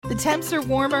The temps are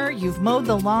warmer, you've mowed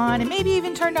the lawn, and maybe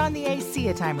even turned on the AC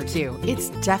a time or two. It's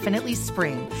definitely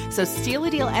spring. So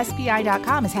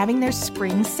StealADealSPI.com is having their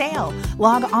spring sale.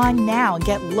 Log on now and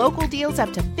get local deals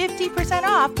up to 50%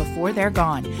 off before they're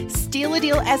gone.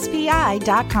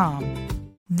 StealADealSPI.com.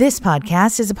 This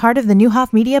podcast is a part of the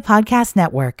Newhoff Media Podcast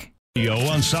Network.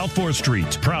 On South 4th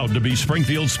Street, proud to be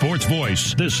Springfield's sports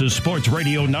voice. This is Sports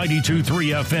Radio 92.3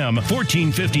 FM,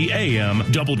 1450 AM,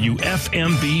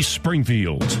 WFMB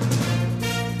Springfield.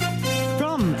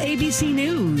 From ABC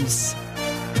News,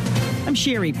 I'm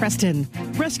Sherry Preston.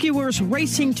 Rescuers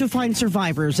racing to find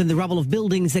survivors in the rubble of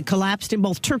buildings that collapsed in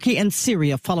both Turkey and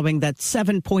Syria following that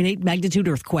 7.8 magnitude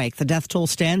earthquake. The death toll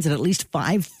stands at least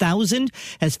 5,000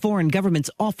 as foreign governments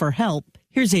offer help.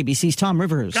 Here's ABC's Tom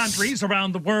Rivers. Countries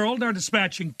around the world are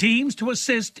dispatching teams to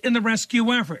assist in the rescue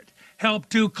effort. Help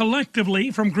to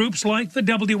collectively from groups like the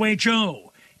WHO.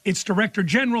 Its Director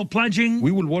General pledging,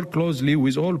 we will work closely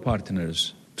with all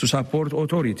partners to support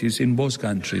authorities in both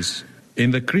countries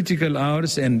in the critical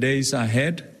hours and days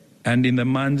ahead and in the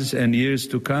months and years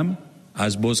to come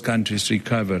as both countries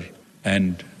recover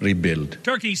and rebuild.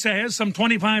 Turkey says some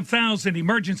 25,000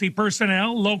 emergency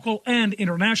personnel, local and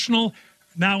international,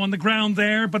 now on the ground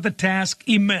there, but the task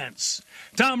immense.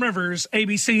 Tom Rivers,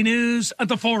 ABC News at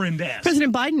the Foreign Desk.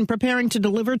 President Biden preparing to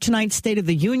deliver tonight's State of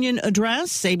the Union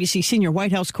address. ABC senior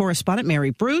White House correspondent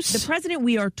Mary Bruce. The president,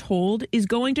 we are told, is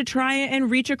going to try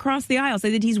and reach across the aisle,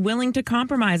 say that he's willing to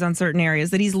compromise on certain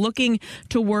areas, that he's looking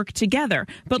to work together.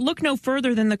 But look no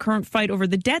further than the current fight over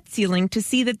the debt ceiling to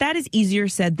see that that is easier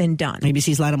said than done.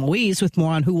 ABC's Lana Moise with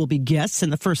more on who will be guests in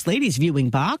the First Lady's viewing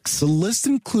box. The list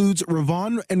includes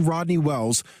Ravon and Rodney Wells,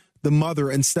 the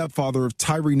mother and stepfather of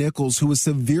Tyree Nichols, who was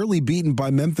severely beaten by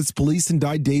Memphis police and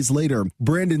died days later.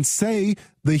 Brandon Say,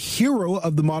 the hero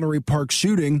of the Monterey Park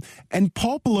shooting, and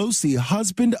Paul Pelosi,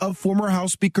 husband of former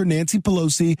House Speaker Nancy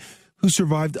Pelosi, who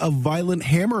survived a violent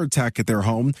hammer attack at their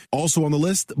home. Also on the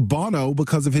list, Bono,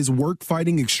 because of his work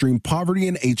fighting extreme poverty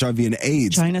and HIV and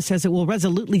AIDS. China says it will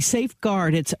resolutely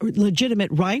safeguard its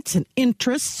legitimate rights and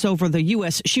interests over the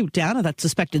U.S. shoot-down of that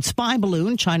suspected spy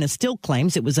balloon. China still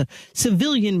claims it was a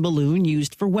civilian balloon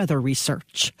used for weather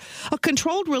research. A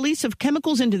controlled release of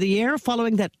chemicals into the air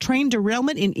following that train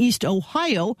derailment in East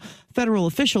Ohio. Federal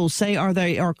officials say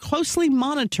they are closely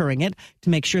monitoring it to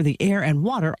make sure the air and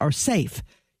water are safe.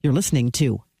 You're listening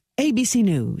to ABC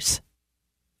News.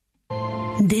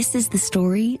 This is the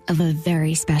story of a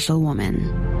very special woman.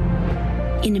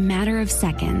 In a matter of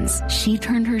seconds, she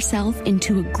turned herself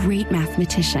into a great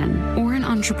mathematician or an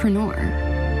entrepreneur.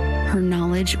 Her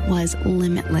knowledge was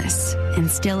limitless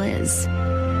and still is.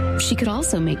 She could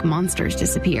also make monsters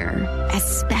disappear,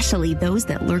 especially those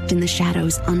that lurked in the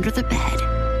shadows under the bed.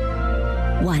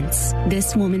 Once,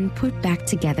 this woman put back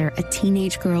together a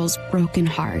teenage girl's broken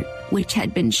heart, which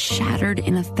had been shattered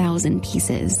in 1,000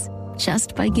 pieces,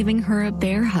 just by giving her a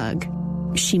bear hug.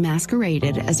 She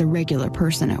masqueraded as a regular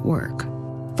person at work,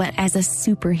 but as a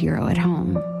superhero at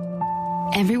home.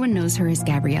 Everyone knows her as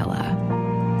Gabriella.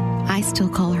 I still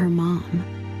call her Mom.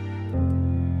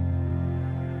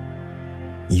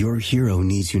 Your hero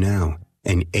needs you now,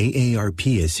 and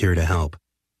AARP is here to help.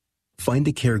 Find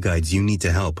the care guides you need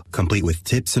to help, complete with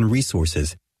tips and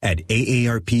resources at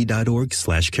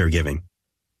aarp.org/caregiving.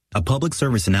 A public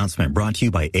service announcement brought to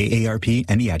you by AARP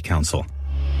and the Ad Council.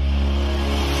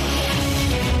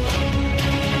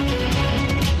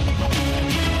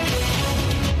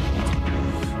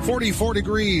 .44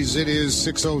 degrees. It is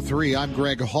 6:03. I'm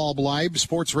Greg Hallbleib,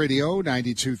 Sports Radio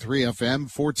 92.3 FM,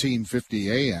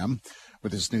 1450 AM.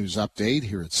 With this news update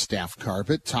here at Staff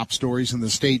Carpet. Top stories in the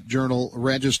State Journal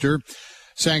Register.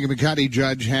 Sangamon County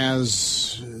judge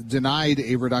has denied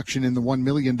a reduction in the $1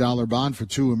 million bond for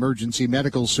two emergency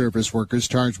medical service workers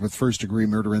charged with first-degree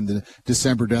murder in the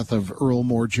December death of Earl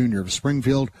Moore Jr. of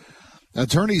Springfield.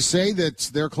 Attorneys say that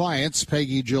their clients,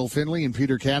 Peggy Jill Finley and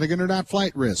Peter Cadigan, are not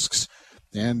flight risks.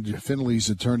 And Finley's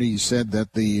attorney said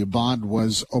that the bond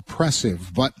was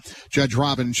oppressive. But Judge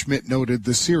Robin Schmidt noted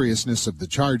the seriousness of the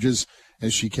charges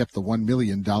as she kept the $1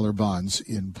 million bonds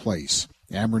in place.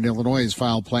 Ameren, Illinois has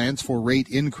filed plans for rate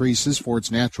increases for its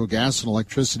natural gas and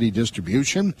electricity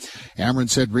distribution. Ameren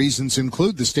said reasons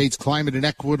include the state's Climate and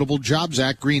Equitable Jobs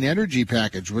Act green energy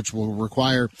package, which will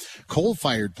require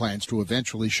coal-fired plants to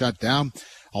eventually shut down.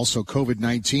 Also,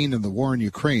 COVID-19 and the war in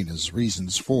Ukraine as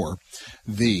reasons for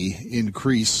the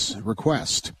increase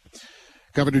request.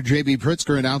 Governor J.B.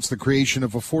 Pritzker announced the creation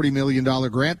of a $40 million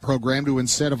grant program to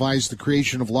incentivize the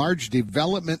creation of large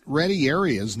development-ready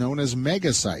areas known as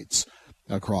megasites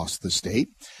across the state.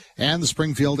 And the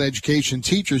Springfield Education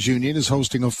Teachers Union is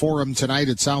hosting a forum tonight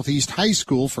at Southeast High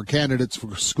School for candidates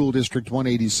for School District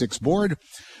 186 board.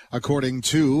 According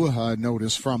to a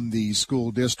notice from the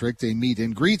school district, a meet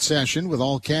and greet session with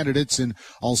all candidates in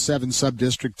all 7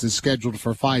 sub-districts is scheduled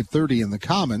for 5:30 in the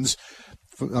Commons,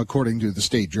 according to the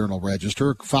State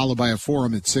Journal-Register, followed by a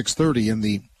forum at 6:30 in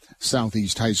the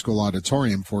Southeast High School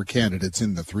auditorium for candidates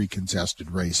in the 3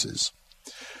 contested races.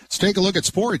 Let's take a look at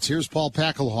sports. Here's Paul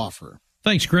Packelhofer.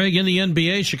 Thanks, Greg. In the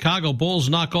NBA, Chicago Bulls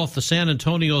knock off the San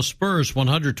Antonio Spurs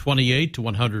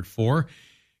 128-104.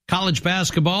 College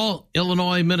basketball,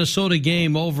 Illinois-Minnesota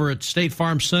game over at State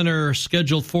Farm Center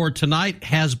scheduled for tonight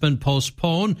has been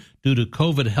postponed due to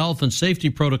COVID health and safety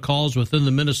protocols within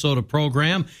the Minnesota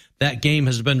program. That game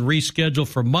has been rescheduled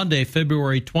for Monday,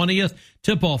 February 20th.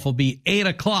 Tip-off will be 8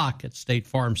 o'clock at State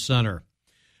Farm Center.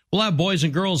 We'll have boys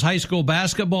and girls high school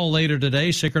basketball later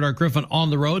today. Sacred Heart Griffin on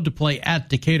the road to play at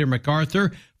Decatur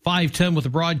MacArthur. 5:10 with the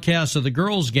broadcast of the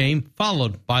girls game,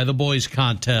 followed by the boys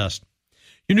contest.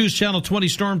 Your News Channel 20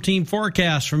 Storm Team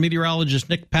forecast from meteorologist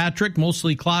Nick Patrick.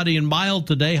 Mostly cloudy and mild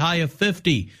today, high of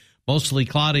 50. Mostly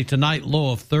cloudy tonight,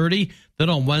 low of 30. Then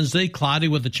on Wednesday, cloudy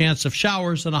with a chance of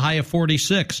showers and a high of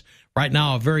 46. Right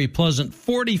now, a very pleasant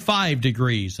 45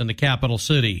 degrees in the capital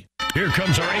city. Here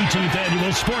comes our 18th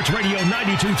annual Sports Radio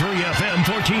 92.3 FM,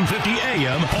 1450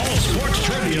 AM, All Sports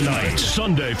Trivia Night.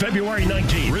 Sunday, February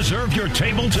 19th. Reserve your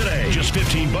table today. Just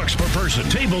 $15 per person.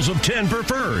 Tables of 10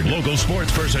 preferred. Local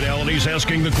sports personalities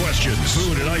asking the questions.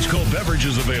 Food and ice cold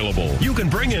beverages available. You can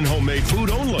bring in homemade food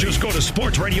only. Just go to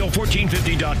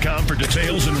sportsradio1450.com for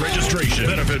details and registration.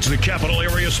 Benefits the Capital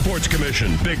Area Sports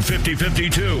Commission. Big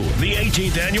 5052. The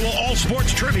 18th annual All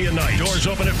Sports Trivia Night. Doors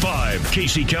open at 5.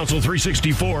 Casey Council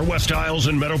 364 West Isles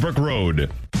and Meadowbrook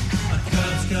Road.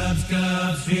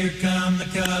 Cubs, here come the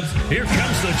Cubs. Here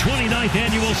comes the 29th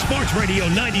annual Sports Radio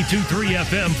 92.3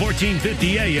 FM,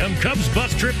 1450 AM Cubs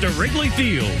bus trip to Wrigley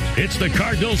Field. It's the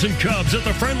Cardinals and Cubs at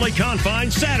the Friendly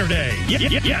Confines Saturday.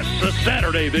 Yes, a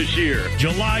Saturday this year.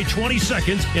 July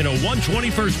 22nd in a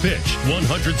 121st pitch.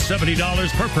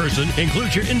 $170 per person.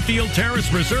 Includes your infield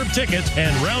terrace reserve tickets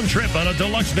and round trip on a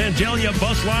deluxe Vandalia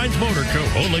Bus Lines motor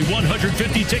coach. Only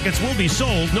 150 tickets will be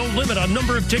sold. No limit on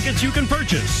number of tickets you can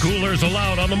purchase. Coolers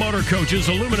allowed on the motor coaches,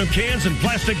 aluminum cans and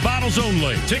plastic bottles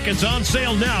only. Tickets on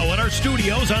sale now at our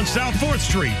studios on South 4th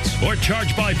Street or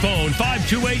charge by phone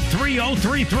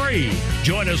 528-3033.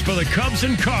 Join us for the Cubs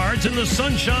and Cards in the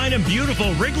sunshine and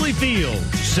beautiful Wrigley Field.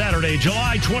 Saturday,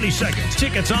 July 22nd.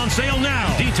 Tickets on sale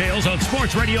now. Details on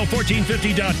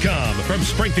sportsradio1450.com. From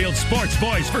Springfield Sports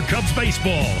Voice for Cubs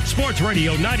Baseball. Sports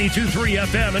Radio 92.3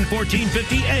 FM and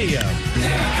 1450 AM.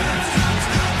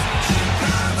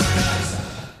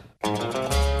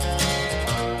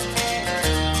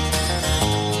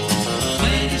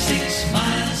 26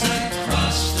 miles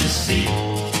across the sea,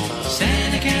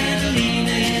 Santa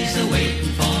Catalina is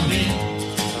a-waiting for me.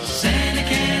 Santa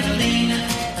Catalina,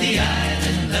 the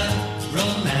island of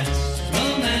romance,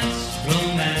 romance,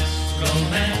 romance,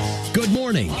 romance. Good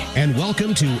morning and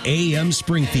welcome to AM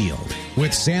Springfield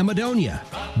with Sam Adonia,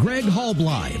 Greg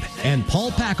Hallbleib, and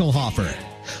Paul Packelhofer.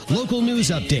 Local news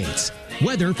updates,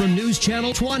 weather from News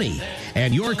Channel 20,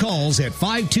 and your calls at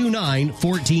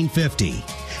 529-1450.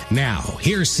 Now,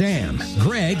 here's Sam,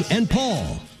 Greg, and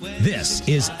Paul. This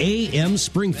is AM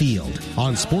Springfield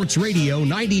on Sports Radio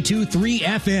 92.3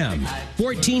 FM,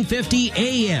 1450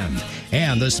 AM,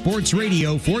 and the Sports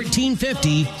Radio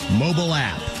 1450 mobile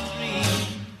app.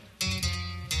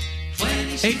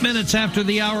 8 minutes after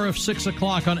the hour of 6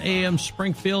 o'clock on AM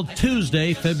Springfield,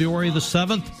 Tuesday, February the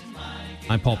 7th.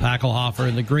 I'm Paul Packelhofer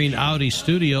in the Green Audi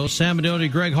studio. Sam Adonia,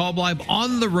 Greg Hallbleib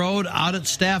on the road out at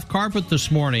Staff Carpet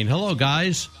this morning. Hello,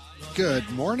 guys. Good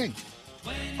morning.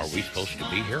 Are we supposed to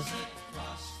be here?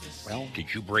 Well,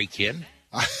 did you break in?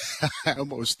 I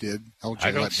almost did. LJ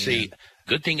I don't see. In.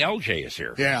 Good thing LJ is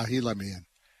here. Yeah, he let me in.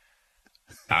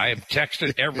 I have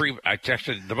texted I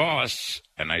texted the boss,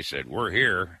 and I said, we're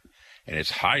here. And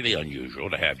it's highly unusual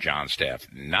to have John Staff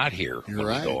not here when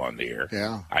we go on the air.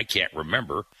 Yeah. I can't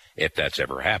remember if that's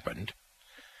ever happened.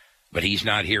 But he's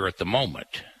not here at the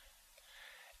moment.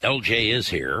 LJ is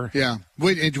here. Yeah,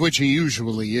 which he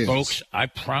usually is. Folks, I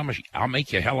promise you, I'll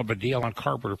make you a hell of a deal on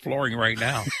carpet or flooring right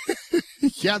now.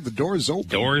 Yeah, the door's open.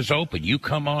 Door's open. You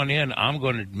come on in. I'm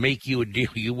going to make you a deal.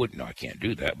 You wouldn't. No, I can't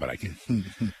do that, but I can.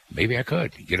 Maybe I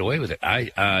could get away with it.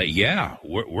 Yeah,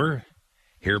 we're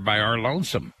here by our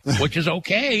lonesome, which is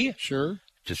okay. Sure.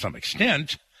 To some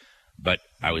extent. But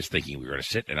I was thinking we were going to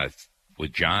sit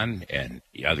with John and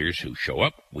the others who show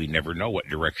up. We never know what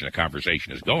direction the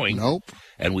conversation is going. Nope.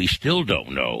 And we still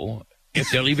don't know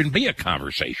if there'll even be a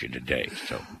conversation today.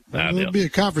 So there'll be a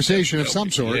conversation of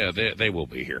some sort. Yeah, they will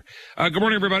be here. Good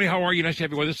morning, everybody. How are you? Nice to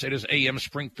have you with us. It is AM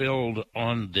Springfield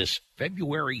on this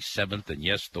February 7th. And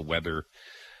yes, the weather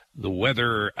The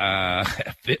weather,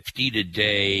 50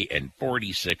 today and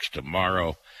 46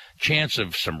 tomorrow. Chance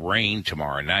of some rain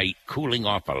tomorrow night, cooling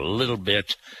off a little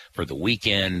bit for the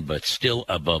weekend, but still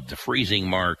above the freezing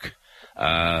mark.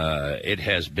 It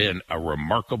has been a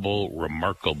remarkable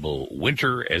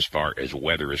winter as far as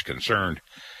weather is concerned.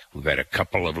 We've had a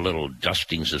couple of little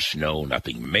dustings of snow,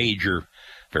 nothing major.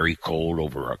 Very cold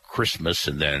over a Christmas,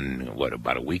 and then,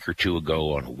 about a week or two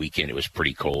ago on a weekend, it was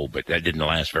pretty cold, but that didn't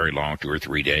last very long, 2 or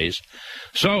 3 days.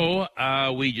 So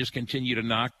we just continue to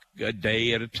knock a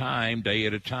day at a time.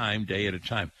 Greg,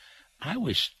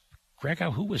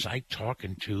 who was I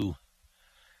talking to?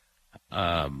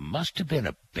 Must have been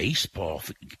a baseball,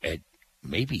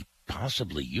 maybe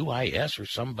possibly UIS or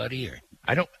somebody,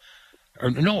 I was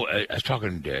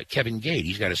talking to Kevin Gade.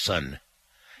 He's got a son.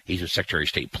 He's a Secretary of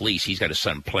State Police. He's got a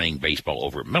son playing baseball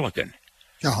over at Milliken.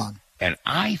 Uh-huh. And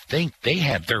I think they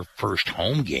have their first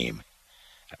home game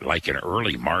like in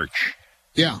early March.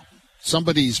 Yeah.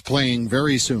 Somebody's playing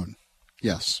very soon.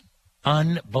 Yes.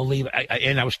 Unbelievable.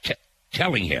 And I was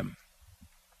telling him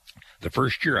the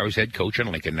first year I was head coach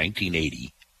in Lincoln,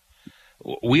 1980,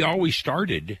 we always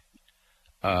started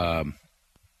opening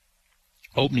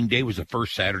day was the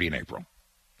first Saturday in April.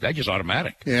 That's just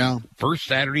automatic. Yeah. First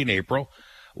Saturday in April.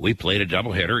 We played a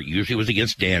doubleheader. Usually it was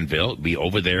against Danville. It'd be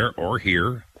over there or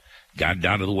here. Got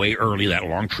down to the way early, that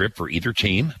long trip for either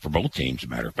team, for both teams, as a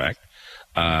matter of fact.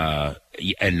 And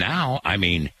now,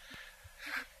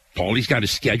 Paulie's got a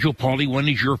schedule. Paulie, when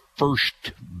is your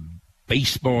first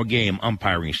baseball game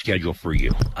umpiring schedule for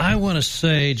you? I want to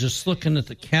say, just looking at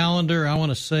the calendar, I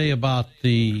want to say about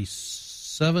the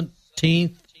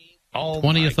 17th,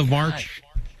 20th of March.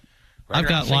 I've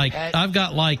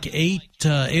got like eight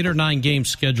or nine games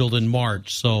scheduled in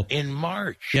March. So in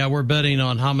March, yeah, we're betting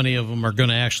on how many of them are going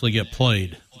to actually get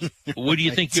played. What do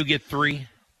you think? You'll get 3,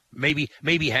 maybe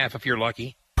half if you're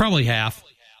lucky. Probably half.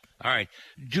 All right.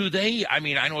 Do they? I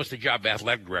know it's the job of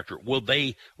athletic director. Will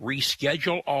they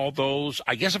reschedule all those?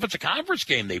 I guess if it's a conference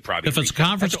game, they probably. If it's a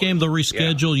conference game, they'll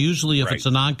reschedule. Yeah. Usually, if it's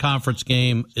a non-conference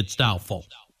game, it's doubtful.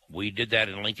 We did that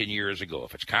in Lincoln years ago.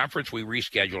 If it's conference, we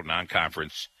reschedule.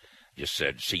 Non-conference, just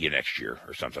said, see you next year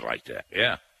or something like that.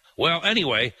 Yeah. Well,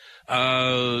 anyway,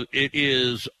 it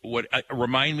is what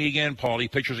remind me again,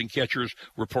 Paulie, pitchers and catchers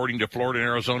reporting to Florida and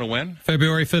Arizona when?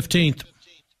 February 15th.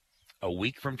 A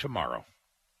week from tomorrow.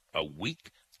 What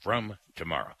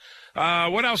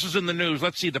else is in the news?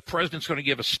 Let's see. The president's going to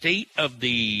give a State of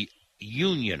the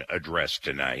Union address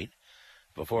tonight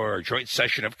before a joint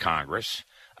session of Congress.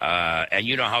 And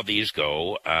you know how these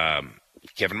go.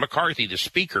 Kevin McCarthy, the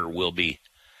speaker, will be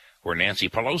where Nancy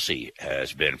Pelosi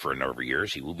has been for a number of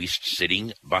years. He will be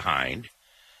sitting behind.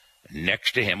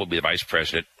 Next to him will be the Vice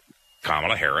President,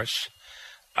 Kamala Harris.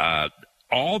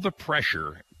 All the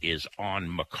pressure is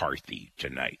on McCarthy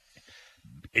tonight.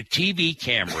 TV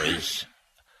cameras,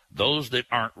 those that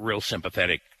aren't real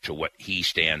sympathetic to what he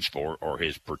stands for or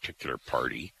his particular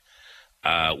party,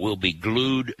 will be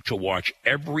glued to watch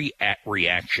every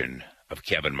reaction of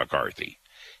Kevin McCarthy.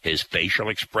 His facial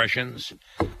expressions,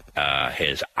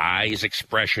 his eyes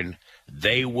expression,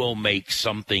 they will make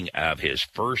something of his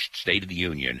first State of the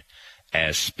Union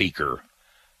as Speaker,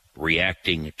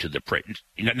 reacting to the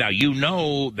now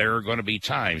there are going to be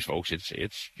times, folks.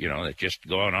 It's just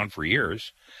going on for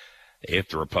years. If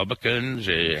the Republicans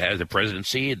have the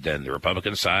presidency, then the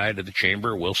Republican side of the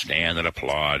chamber will stand and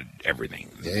applaud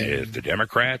everything. Yeah. If the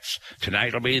Democrats,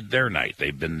 tonight will be their night.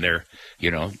 They've been there.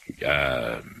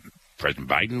 President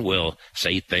Biden will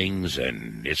say things,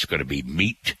 and it's going to be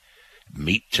meat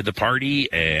to the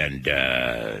party, and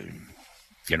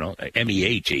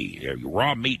MEAT,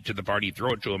 raw meat to the party,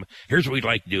 throw it to them. Here's what we'd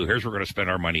like to do. Here's what we're going to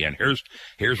spend our money on.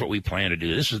 Here's what we plan to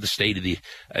do. This is the state of the,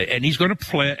 and he's going to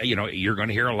play, you're going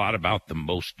to hear a lot about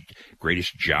the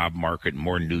greatest job market,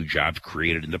 more new jobs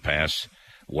created in the past,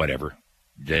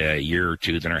 the year or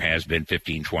two than there has been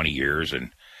 15, 20 years.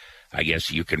 And I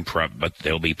guess you can, but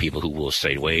there'll be people who will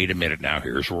say, wait a minute now,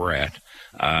 here's where we're at.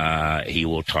 He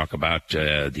will talk about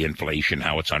the inflation,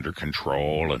 how it's under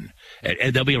control, and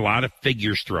there'll be a lot of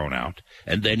figures thrown out.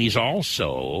 And then he's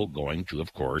also going to,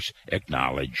 of course,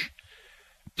 acknowledge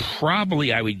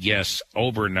probably, I would guess,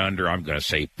 over and under, I'm going to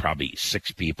say probably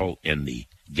 6 people in the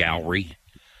gallery.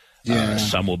 Yeah.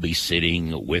 Some will be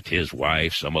sitting with his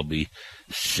wife. Some will be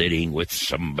sitting with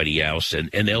somebody else. And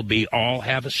they'll all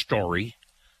have a story.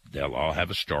 They'll all have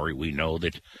a story. We know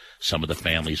that some of the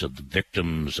families of the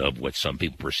victims of what some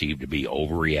people perceive to be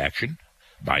overreaction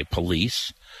by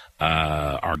police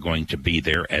are going to be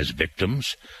there as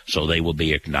victims, so they will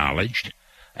be acknowledged.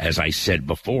 As I said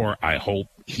before, I hope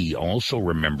he also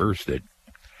remembers that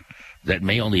that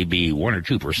may only be 1 or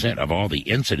 2% of all the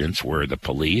incidents where the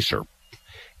police or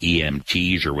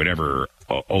EMTs or whatever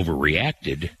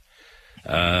overreacted.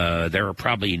 There are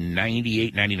probably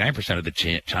 98, 99% of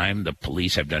the time the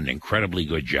police have done an incredibly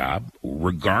good job,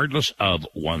 regardless of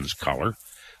one's color,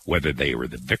 whether they were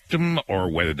the victim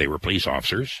or whether they were police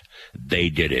officers. They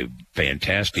did a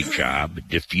fantastic job,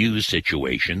 diffused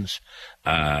situations,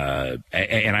 and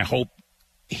I hope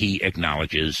he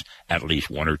acknowledges at least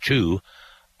 1 or 2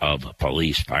 of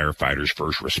police, firefighters,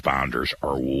 first responders,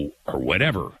 or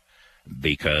whatever.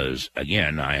 Because,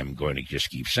 again, I am going to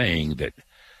just keep saying that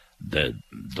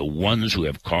the ones who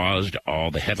have caused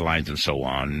all the headlines and so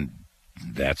on,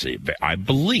 I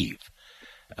believe,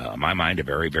 my mind, a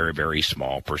very, very, very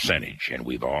small percentage. And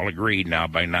we've all agreed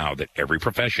by now that every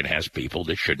profession has people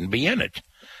that shouldn't be in it.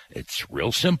 It's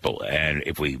real simple. And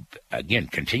if we, again,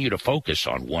 continue to focus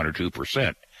on 1 or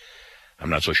 2%, I'm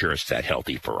not so sure it's that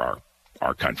healthy for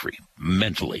our country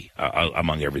mentally,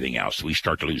 among everything else. We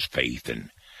start to lose faith in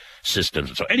systems.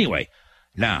 And so anyway,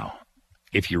 now,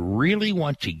 if you really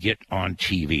want to get on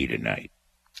TV tonight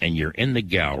and you're in the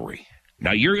gallery,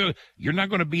 now you're not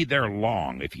going to be there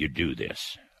long if you do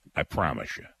this. I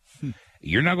promise you.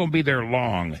 You're not going to be there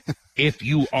long if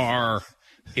you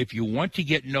want to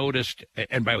get noticed.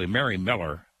 And by the way, Mary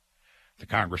Miller, the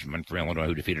congressman from Illinois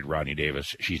who defeated Rodney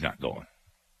Davis, she's not going.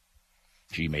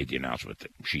 She made the announcement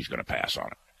that she's going to pass on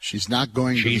it. She's not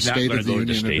going to the State of the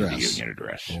Union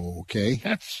address. Okay.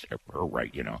 That's her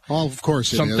right, Oh, of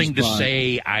course it something is, to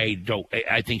say, I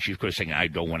think she's going to say, I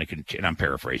don't want to continue, and I'm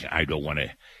paraphrasing, I don't want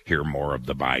to hear more of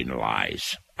the Biden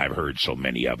lies. I've heard so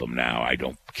many of them now. I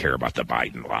don't care about the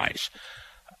Biden lies.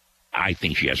 I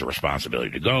think she has a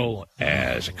responsibility to go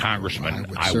as a congressman.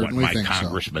 I want my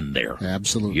congressman there.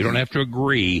 Absolutely. You don't have to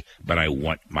agree, but I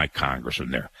want my congressman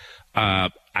there.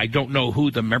 I don't know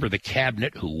who the member of the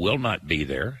cabinet who will not be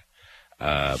there.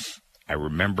 I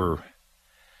remember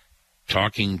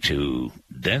talking to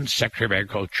then Secretary of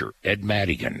Agriculture Ed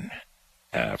Madigan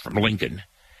from Lincoln,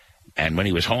 and when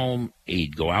he was home,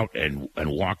 he'd go out and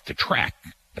walk the track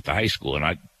at the high school, and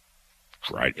at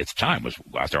the time was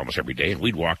out there almost every day, and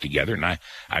we'd walk together. And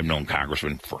I've known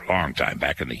Congressman for a long time,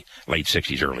 back in the late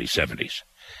 60s, early 70s.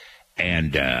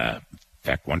 And in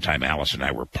fact, one time Alice and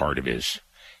I were part of his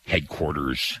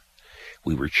headquarters.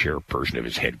 We were chairperson of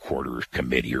his headquarters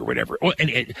committee or whatever.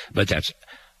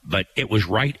 But it was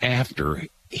right after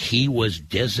he was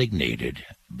designated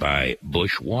by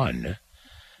Bush 1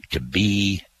 to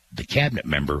be the cabinet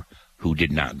member who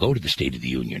did not go to the State of the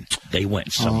Union. They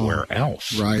went somewhere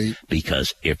else. Right.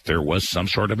 Because if there was some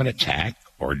sort of an attack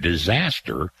or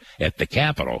disaster at the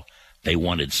Capitol, they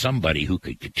wanted somebody who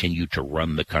could continue to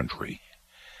run the country.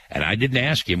 And I didn't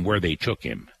ask him where they took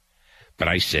him, but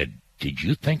I said, did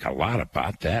you think a lot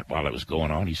about that while it was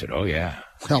going on? He said, oh, yeah.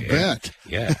 I'll bet.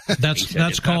 Yeah.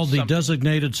 That's called the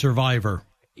designated survivor.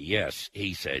 Yes.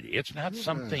 He said, it's not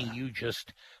something you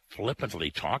just flippantly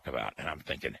talk about. And I'm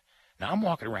thinking, now I'm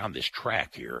walking around this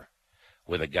track here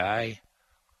with a guy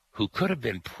who could have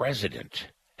been president,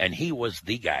 and he was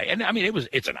the guy. And, I mean,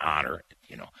 it's an honor,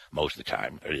 most of the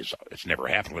time. It's never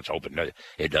happened. Let's hope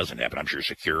it doesn't happen. I'm sure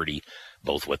security,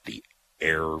 both with the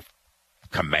air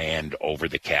command over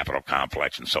the Capitol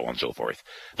complex and so on and so forth.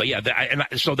 But, yeah,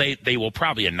 so they will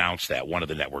probably announce that. One of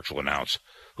the networks will announce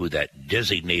who that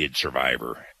designated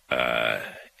survivor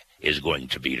is going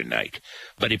to be tonight.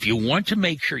 But if you want to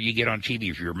make sure you get on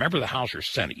TV, if you're a member of the House or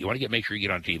Senate, you want to make sure you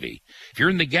get on TV. If you're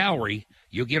in the gallery,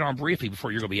 you'll get on briefly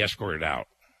before you're going to be escorted out.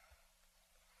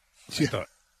 I thought,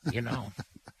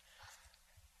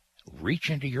 reach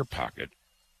into your pocket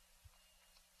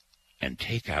and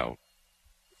take out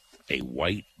a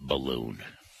white balloon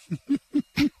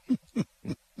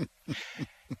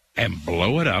and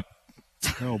blow it up.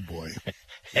 Oh, boy.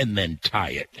 And then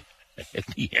tie it at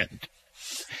the end.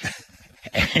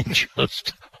 And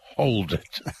just hold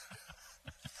it.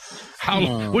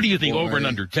 What do you think, over and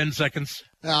under 10 seconds?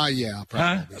 Yeah,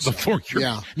 probably. So. Before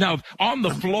you're Now, on the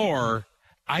floor,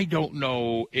 I don't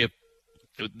know if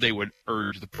they would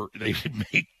urge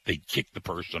they'd kick the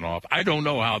person off. I don't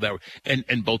know how that would,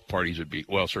 and both parties would be,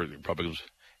 well, certainly Republicans.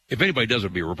 If anybody does, it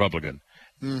would be a Republican.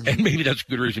 Mm-hmm. And maybe that's a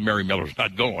good reason Mary Miller's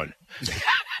not going.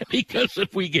 Because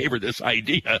if we gave her this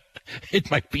idea,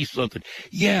 it might be something.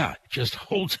 Yeah, just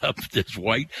holds up this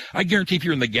white. I guarantee if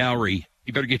you're in the gallery,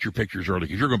 you better get your pictures early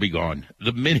because you're going to be gone.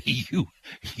 The minute you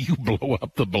blow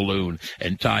up the balloon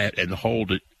and tie it and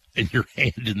hold it in your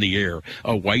hand in the air,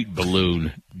 a white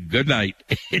balloon. Good night.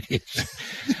 It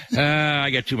is. I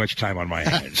got too much time on my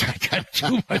hands.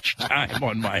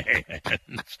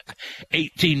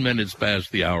 18 minutes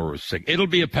past the hour of 6. It'll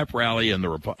be a pep rally, and the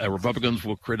Republicans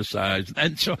will criticize.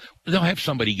 And so they'll have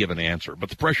somebody give an answer. But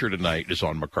the pressure tonight is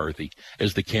on McCarthy,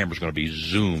 as the camera's going to be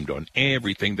zoomed on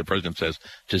everything the president says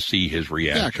to see his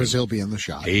reaction. Yeah, because he'll be in the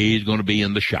shot. He's going to be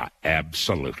in the shot.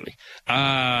 Absolutely.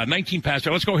 19 past.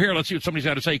 Let's go here. Let's see what somebody's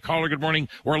got to say. Caller, good morning.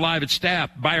 We're live at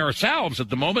Staff by ourselves at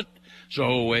the moment.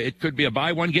 So it could be a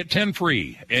buy one, get 10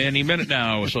 free any minute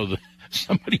now. So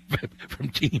somebody from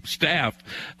Team Staff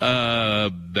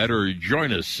better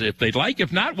join us if they'd like.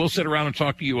 If not, we'll sit around and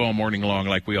talk to you all morning long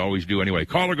like we always do anyway.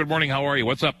 Caller, good morning. How are you?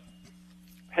 What's up?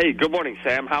 Hey, good morning,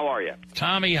 Sam. How are you?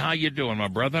 Tommy, how you doing, my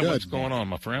brother? Good, What's going on,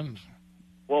 my friend?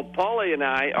 Well, Paulie and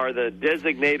I are the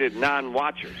designated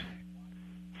non-watchers.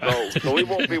 So we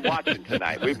won't be watching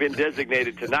tonight. We've been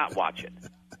designated to not watch it.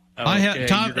 Okay,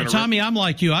 Tommy, I'm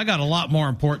like you. I got a lot more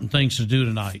important things to do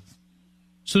tonight.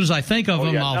 As soon as I think of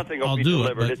them, nothing will I'll be do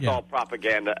delivered. it. But, it's all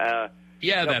propaganda.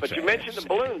 But you mentioned the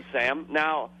balloons, Sam.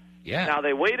 Now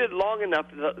they waited long enough.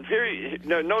 Here,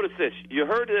 notice this. You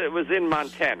heard that it was in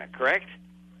Montana, correct?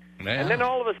 Yeah. And then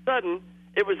all of a sudden,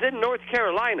 it was in North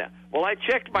Carolina. Well, I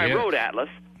checked my road atlas,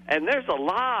 and there's a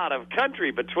lot of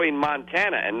country between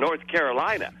Montana and North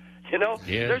Carolina.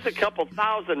 There's a couple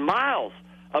thousand miles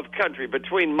of country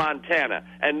between Montana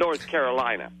and North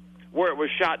Carolina where it was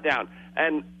shot down.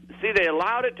 And see, they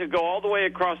allowed it to go all the way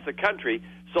across the country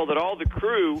so that all the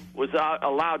crew was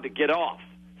allowed to get off.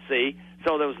 See?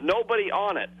 So there was nobody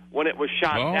on it when it was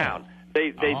shot down.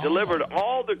 They delivered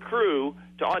all the crew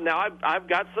to. Now I've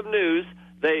got some news.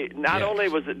 They not only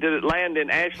did it land in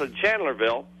Ashland,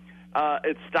 Chandlerville,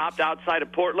 it stopped outside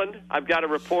of Portland. I've got a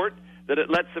report that it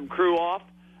let some crew off.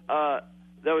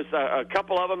 There was a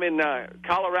couple of them in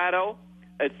Colorado.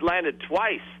 It's landed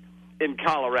twice in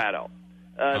Colorado.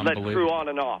 Let crew on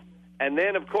and off. And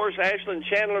then, of course, Ashland,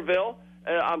 Chandlerville,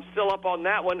 I'm still up on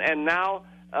that one. And now,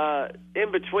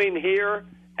 in between here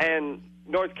and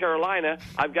North Carolina,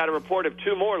 I've got a report of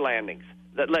 2 more landings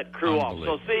that let crew off.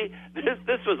 So, see,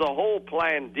 this was a whole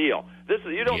planned deal.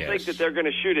 You don't think that they're going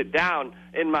to shoot it down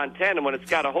in Montana when it's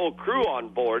got a whole crew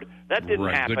on board. That didn't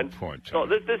happen. Good point, so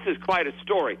this is quite a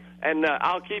story. And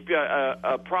I'll keep you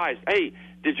apprised. Hey,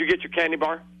 did you get your candy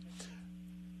bar?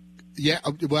 Yeah,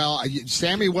 well,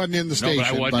 Sammy wasn't in the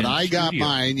station, but I got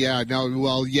mine. Yeah,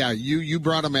 you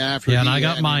brought them after. Yeah, and I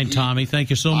got mine, Tommy. Thank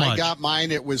you so much. I got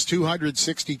mine. It was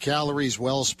 260 calories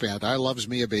well spent. I loves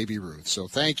me a Baby Ruth, so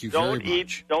thank you very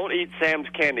much. Don't eat Sam's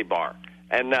candy bar.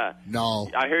 And no,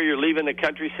 I hear you're leaving the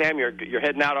country, Sam. You're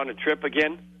heading out on a trip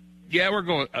again. Yeah, we're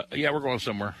going. We're going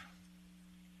somewhere.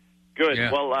 Good.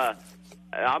 Yeah. Well,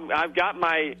 I've got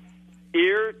my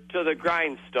ear to the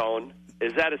grindstone.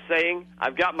 Is that a saying?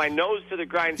 I've got my nose to the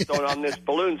grindstone on this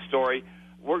balloon story.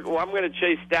 I'm going to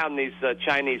chase down these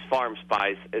Chinese farm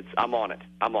spies. I'm on it.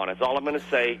 That's all I'm going to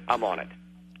say. I'm on it.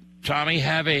 Tommy,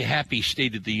 have a happy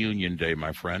State of the Union Day,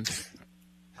 my friend.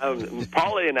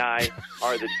 Paulie and I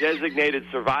are the designated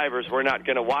survivors. We're not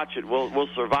going to watch it. We'll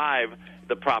survive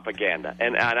the propaganda.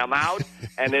 And I'm out,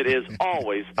 and it is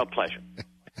always a pleasure.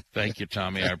 Thank you,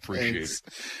 Tommy. I appreciate it.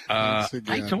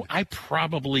 I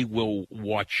probably will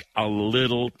watch a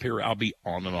little period. I'll be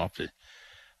on and off.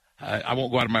 I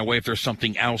won't go out of my way if there's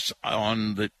something else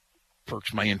on that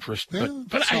perks my interest. But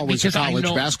it's always a college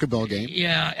basketball game.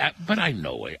 Yeah, but I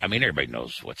know it. I mean, everybody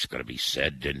knows what's going to be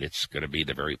said, and it's going to be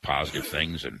the very positive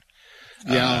things. And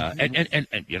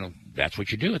and that's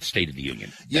what you do at the State of the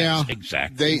Union. That's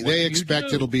exactly. They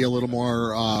expect it'll be a little more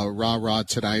rah-rah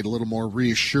tonight, a little more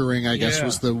reassuring, I guess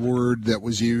was the word that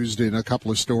was used in a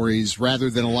couple of stories, rather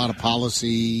than a lot of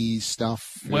policy stuff.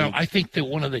 Well, I think that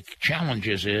one of the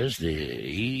challenges is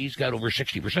he's got over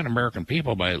 60% of American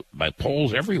people by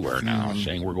polls everywhere now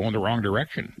saying we're going the wrong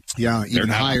direction. Yeah, even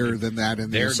higher than that in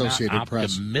the Associated Press. They're not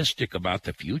optimistic about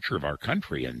the future of our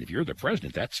country, and if you're the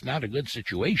president, that's not a good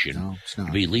situation. No, it's not.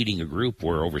 To be leading a group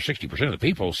where over 60% of the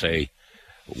people say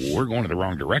we're going in the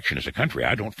wrong direction as a country.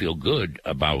 I don't feel good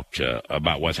about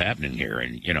what's happening here.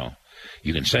 And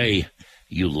you can say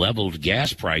you leveled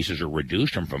gas prices or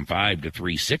reduced them from $5 to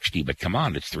 $3.60, but come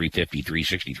on, it's $3.50,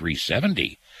 $3.60,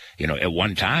 $3.70. At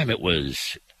one time it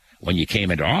was when you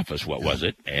came into office. What was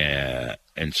it?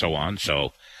 And so on.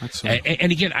 So,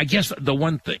 and again, I guess the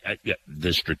one thing,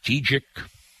 the strategic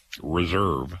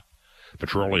reserve.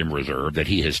 Petroleum reserve that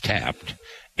he has tapped,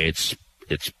 it's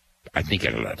I think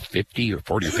at a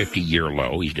 40 or 50 year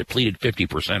low. He's depleted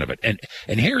 50% of it.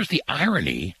 And here's the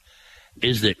irony,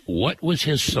 is that what was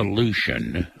his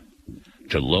solution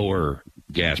to lower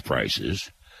gas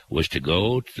prices was to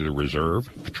go to the reserve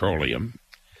petroleum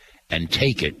and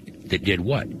take it that did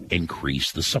what?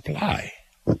 Increase the supply.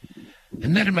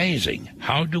 Isn't that amazing?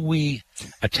 How do we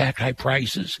attack high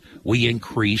prices? We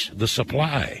increase the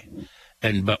supply.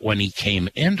 But when he came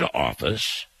into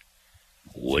office,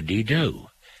 what did he do?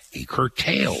 He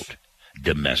curtailed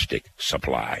domestic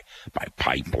supply by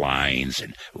pipelines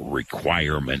and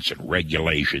requirements and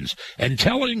regulations and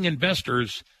telling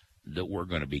investors that we're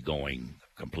going to be going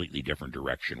a completely different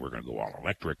direction. We're going to go all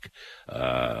electric.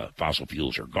 Fossil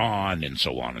fuels are gone, and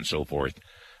so on and so forth.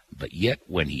 But yet,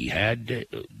 when he had,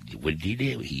 what did he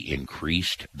do? He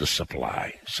increased the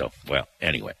supply. So, well,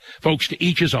 anyway, folks, to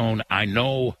each his own. I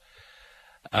know.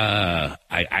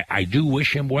 I do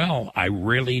wish him well. I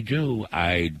really do.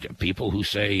 People who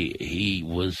say he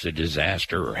was a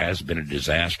disaster or has been a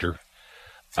disaster,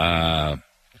 I'll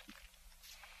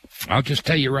just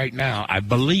tell you right now, I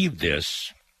believe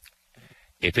this.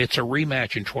 If it's a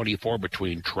rematch in 24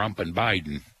 between Trump and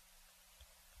Biden,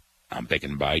 I'm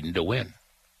picking Biden to win.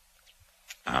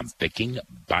 I'm picking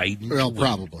Biden to win.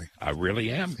 Probably. I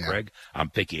really am, Greg. I'm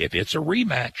picking, if it's a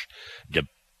rematch,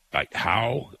 despite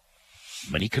how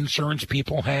many concerns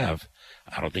people have,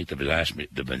 I don't think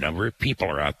the number of people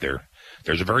are out there.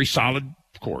 There's a very solid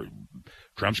core.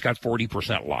 Trump's got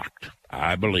 40% locked.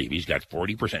 I believe he's got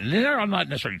 40%. And they're not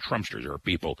necessarily Trumpsters. There are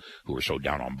people who are so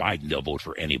down on Biden, they'll vote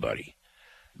for anybody.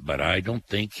 But I don't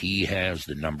think he has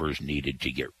the numbers needed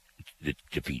to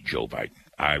defeat Joe Biden.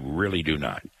 I really do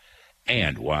not.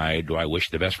 And why do I wish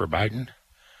the best for Biden?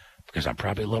 Because I'm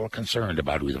probably a little concerned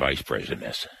about who the vice president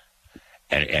is.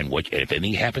 And if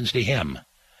anything happens to him,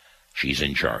 she's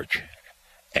in charge.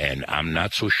 And I'm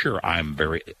not so sure.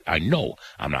 I know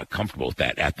I'm not comfortable with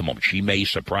that at the moment. She may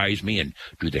surprise me and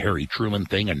do the Harry Truman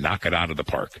thing and knock it out of the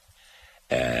park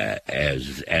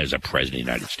as a president of the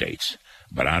United States.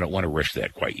 But I don't want to risk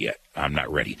that quite yet. I'm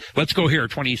not ready. Let's go here.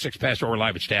 26 past hour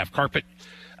live at Staff Carpet.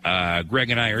 Greg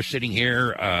and I are sitting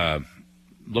here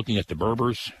looking at the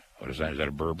Berbers. What is that? Is that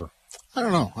a Berber? I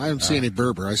don't know. I haven't seen any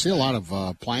Berber. I see a lot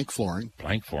of plank flooring.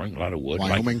 Plank flooring, a lot of wood.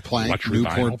 Wyoming plank,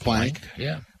 Newport plank.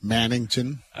 Yeah.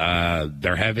 Mannington.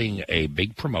 They're having a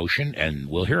big promotion, and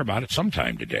we'll hear about it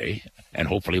sometime today, and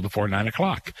hopefully before 9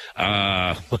 o'clock.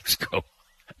 Let's go.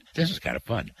 This is kind of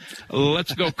fun.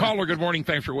 Let's go. Caller, good morning.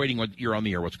 Thanks for waiting. You're on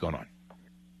the air. What's going on?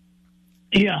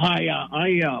 Yeah, hi.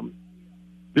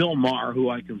 Bill Maher, who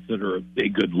I consider a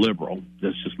good liberal,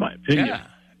 that's just my opinion. Yeah.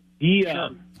 He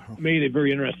made a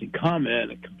very interesting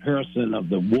comment, a comparison of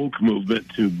the woke movement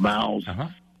to Mao's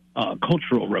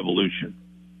cultural revolution.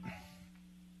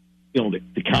 You know,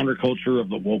 the counterculture of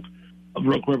the woke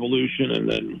revolution, and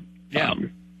then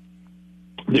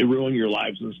they ruin your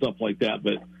lives and stuff like that.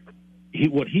 But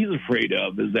what he's afraid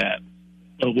of is that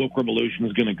the woke revolution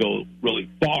is going to go really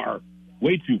far,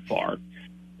 way too far,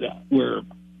 where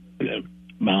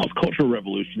Mao's cultural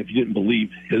revolution, if you didn't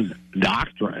believe his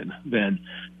doctrine, then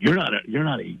you're not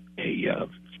a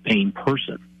sane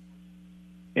person.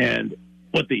 And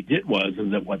what they did was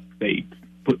that they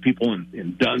put people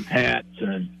in dunce hats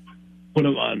and put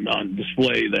them on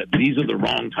display that these are the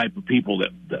wrong type of people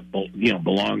that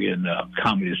belong in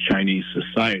communist Chinese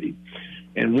society.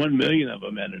 And 1 million of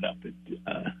them ended up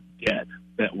dead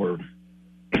that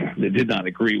did not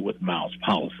agree with Mao's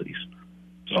policies.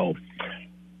 So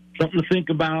something to think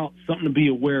about, something to be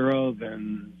aware of,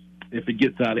 and if it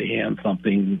gets out of hand,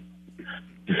 something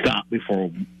to stop before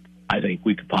I think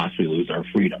we could possibly lose our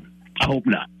freedom. I hope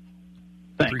not.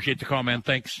 Thanks. Appreciate the call, man.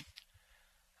 Thanks.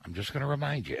 I'm just going to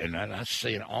remind you, and I'm not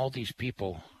saying all these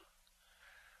people,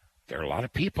 there are a lot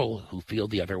of people who feel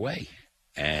the other way,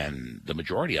 and the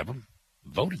majority of them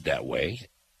voted that way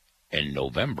in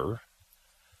November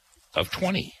of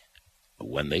 20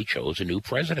 when they chose a new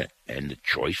president, and the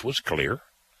choice was clear.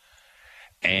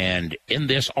 And in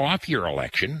this off-year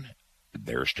election,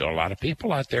 there's still a lot of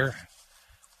people out there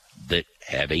that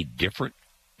have a different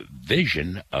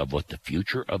vision of what the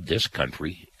future of this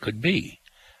country could be.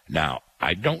 Now,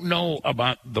 I don't know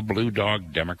about the Blue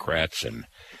Dog Democrats, and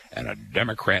a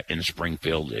Democrat in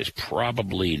Springfield is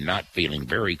probably not feeling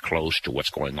very close to what's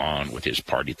going on with his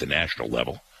party at the national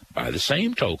level. By the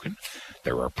same token,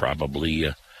 there are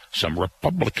probably some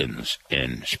Republicans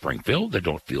in Springfield that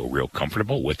don't feel real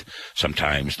comfortable with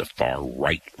sometimes the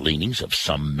far-right leanings of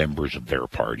some members of their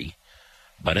party.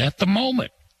 But at the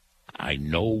moment, I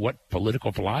know what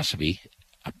political philosophy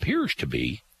appears to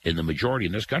be in the majority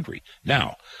in this country.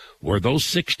 Now, were those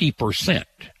 60%,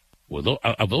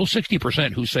 of those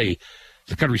 60% who say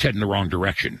the country's heading in the wrong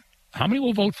direction, how many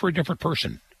will vote for a different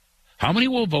person? How many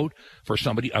will vote for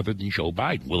somebody other than Joe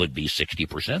Biden? Will it be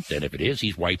 60%? Then if it is,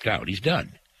 he's wiped out. He's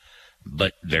done.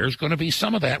 But there's going to be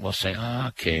some of that will say,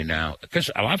 okay, now, because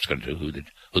a lot's going to do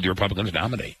who the Republicans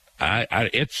nominate.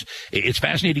 It's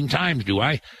fascinating times.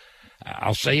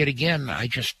 I'll say it again. I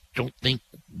just don't think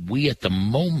we at the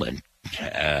moment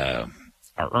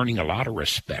are earning a lot of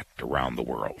respect around the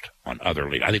world on other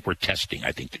leaders. I think we're testing.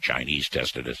 I think the Chinese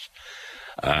tested us.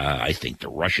 I think the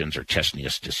Russians are testing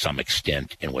us to some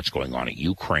extent in what's going on in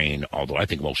Ukraine, although I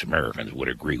think most Americans would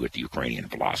agree with the Ukrainian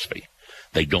philosophy.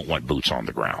 They don't want boots on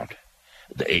the ground.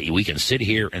 We can sit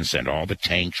here and send all the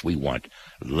tanks we want.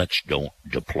 Let's don't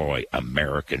deploy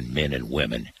American men and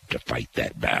women to fight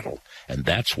that battle. And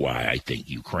that's why I think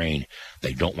Ukraine,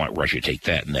 they don't want Russia to take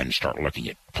that and then start looking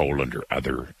at Poland or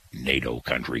other NATO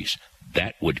countries.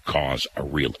 That would cause a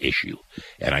real issue.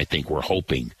 And I think we're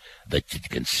hoping that to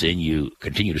continue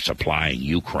to supplying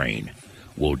Ukraine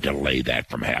will delay that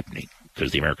from happening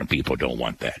because the American people don't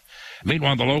want that.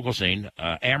 Meanwhile, on the local scene,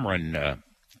 Ameren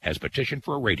has petitioned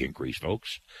for a rate increase,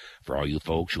 folks. For all you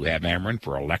folks who have Ameren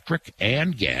for electric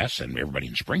and gas, and everybody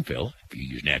in Springfield, if you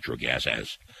use natural gas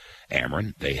as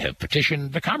Ameren, they have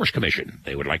petitioned the Commerce Commission.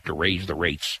 They would like to raise the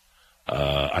rates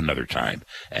another time.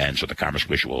 And so the Commerce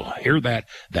Commission will hear that.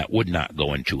 That would not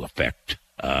go into effect.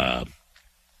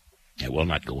 It will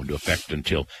not go into effect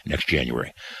until next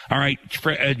January. All right,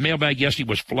 mailbag yesterday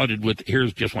was flooded with,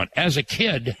 here's just one. As a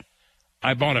kid,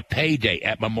 I bought a Payday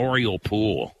at Memorial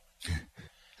Pool.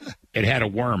 It had a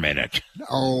worm in it.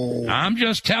 Oh. I'm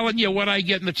just telling you what I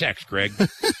get in the text, Greg.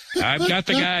 I've got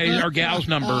the guy or gal's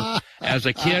number. As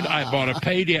a kid, I bought a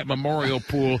Payday at Memorial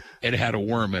Pool. It had a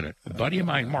worm in it. A buddy of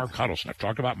mine, Mark Huddleston, I've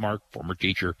talked about Mark, former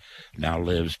teacher, now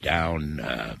lives down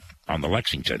on the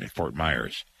Lexington at Fort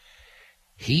Myers.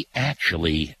 He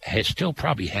actually still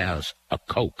probably has a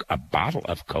Coke, a bottle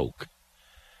of Coke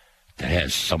that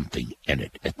has something in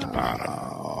it at the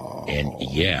bottom.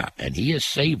 And he has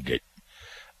saved it.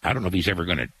 I don't know if he's ever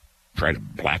going to try to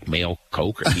blackmail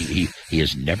Coke. Or he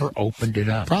has never opened it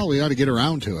up. Probably ought to get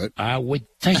around to it. I would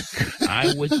think.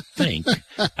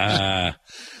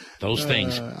 Those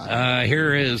things.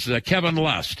 Here is Kevin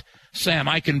Lust. Sam,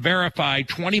 I can verify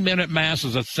 20-minute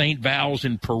masses at St. Val's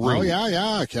in Peru. Oh,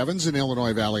 yeah. Kevin's an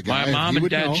Illinois Valley guy. My mom and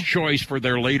dad's choice for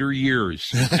their later years.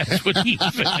 That's what he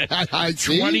said.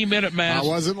 20-minute mass I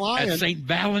wasn't lying. At St.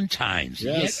 Valentine's.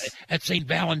 Yes. At St.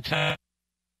 Valentine's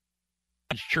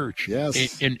Church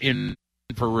yes. in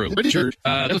Peru. This is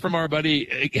from our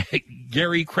buddy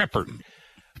Gary Crepper.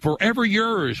 Forever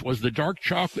Yours was the dark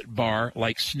chocolate bar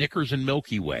like Snickers and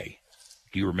Milky Way.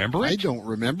 Do you remember it? I don't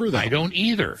remember that. I don't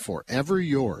either. Forever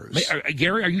Yours.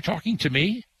 Gary, are you talking to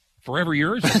me? Forever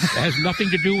Yours? It has nothing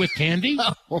to do with candy?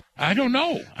 I don't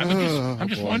know. I'm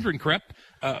just wondering, Crep.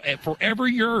 Forever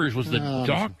Yours was the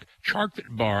dark chocolate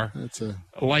bar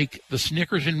like the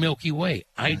Snickers and Milky Way.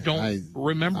 I don't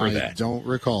remember that. I don't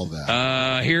recall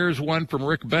that. Here's one from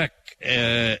Rick Beck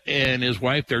and his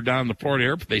wife. They're down in the Florida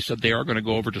airport. They said they are going to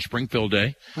go over to Springfield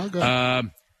Day. Okay.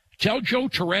 Tell Joe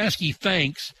Taraski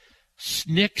thanks.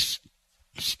 Sticks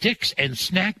and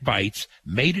Snack Bites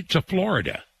made it to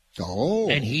Florida. Oh.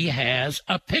 And he has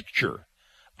a picture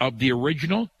of the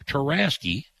original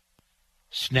Taraski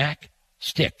snack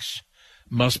sticks.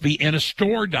 Must be in a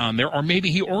store down there, or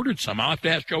maybe he ordered some. I'll have to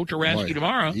ask Joe Taraski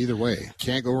tomorrow. Either way,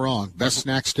 can't go wrong. Best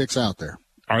snack sticks out there.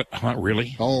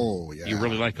 Really? Oh, yeah. You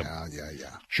really like them?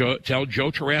 Yeah. Tell Joe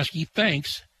Taraski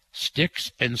thanks.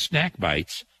 Sticks and Snack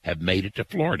Bites have made it to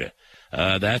Florida.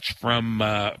 That's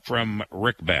from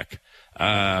Rick Beck.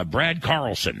 Brad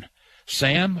Carlson.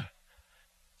 Sam,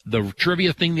 the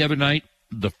trivia thing the other night,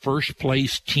 the first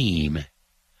place team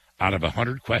out of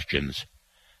 100 questions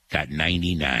got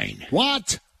 99.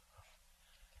 What?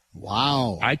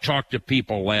 Wow. I talked to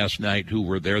people last night who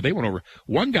were there. They went over.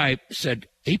 One guy said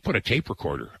he put a tape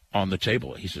recorder on the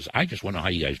table. He says, I just wonder how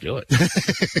you guys do it.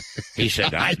 He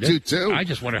said, I do too. I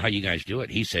just wonder how you guys do it.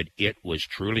 He said, it was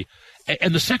truly.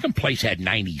 And the second place had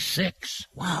 96.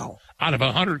 Wow. Out of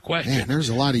 100 questions. Man, there's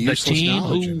a lot of useless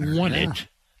knowledge in there.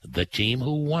 The team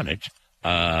who won it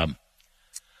won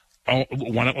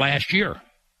it last year.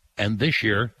 And this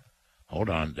year, hold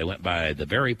on, they went by the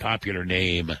very popular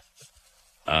name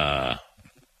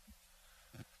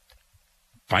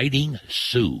Fighting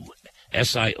Sioux.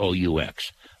 Sioux.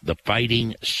 The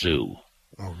Fighting Sioux.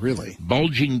 Oh, really?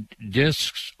 Bulging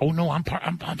discs. Oh, no,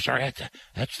 I'm sorry.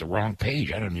 That's the wrong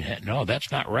page. No,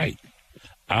 that's not right.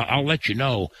 I'll let you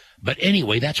know. But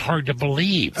anyway, that's hard to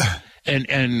believe.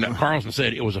 And Carlson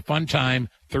said it was a fun time.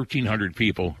 1,300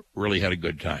 people really had a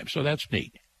good time. So that's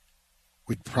neat.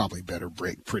 We'd probably better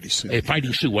break pretty soon. Hey,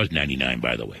 Fighting Sioux was 99,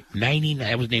 by the way. 99.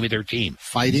 That was the name of their team.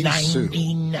 Fighting 99. Sioux.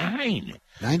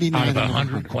 99 out of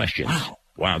 100 questions.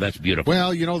 Wow, that's beautiful.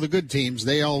 Well, the good teams,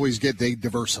 they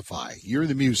diversify. You're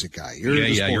the music guy. You're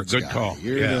the sports you're a good guy. call.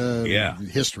 You're the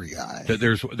history guy.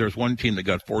 There's one team that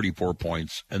got 44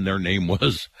 points, and their name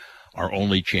was Our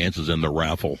only chance is in the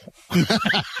raffle.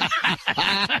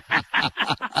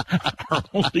 Our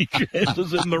only chance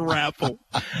is in the raffle.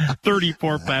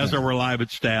 34 past, we're live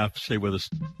at staff. Stay with us.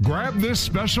 Grab this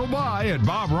special buy at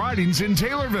Bob Ridings in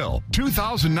Taylorville.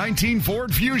 2019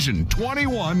 Ford Fusion,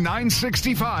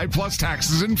 $21,965 plus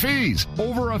taxes and fees.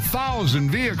 Over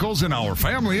 1,000 vehicles in our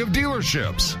family of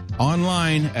dealerships.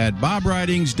 Online at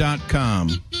bobridings.com.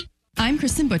 I'm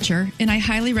Kristen Butcher, and I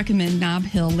highly recommend Nob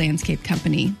Hill Landscape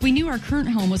Company. We knew our current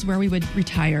home was where we would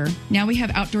retire. Now we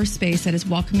have outdoor space that is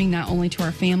welcoming not only to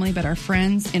our family, but our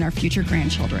friends and our future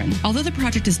grandchildren. Although the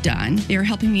project is done, they are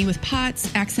helping me with pots,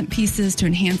 accent pieces to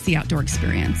enhance the outdoor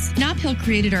experience. Nob Hill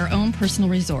created our own personal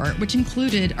resort, which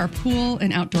included our pool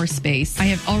and outdoor space. I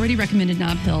have already recommended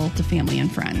Nob Hill to family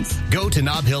and friends. Go to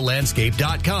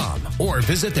nobhilllandscape.com or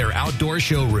visit their outdoor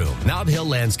showroom. Nob Hill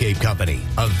Landscape Company,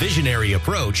 a visionary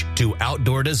approach to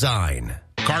outdoor design.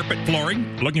 Carpet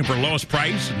flooring, looking for lowest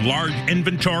price and large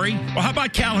inventory? Well, how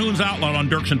about Calhoun's Outlet on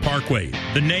Dirksen Parkway?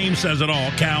 The name says it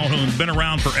all. Calhoun's been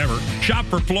around forever. Shop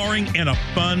for flooring in a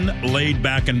fun,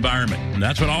 laid-back environment. And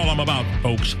that's what all I'm about,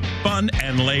 folks. Fun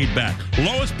and laid back.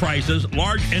 Lowest prices,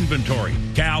 large inventory.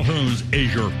 Calhoun's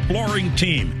is your flooring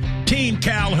team.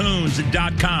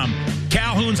 TeamCalhouns.com.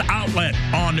 Calhoun's Outlet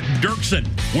on Dirksen,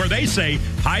 where they say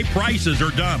high prices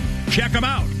are dumb. Check them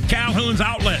out. Calhoun's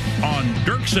Outlet on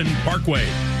Dirksen Parkway.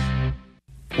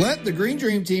 Let the Green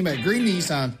Dream team at Green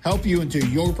Nissan help you into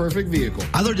your perfect vehicle.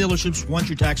 Other dealerships want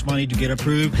your tax money to get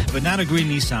approved, but not at Green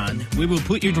Nissan. We will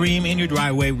put your dream in your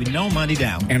driveway with no money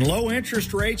down. And low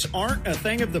interest rates aren't a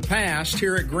thing of the past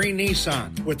here at Green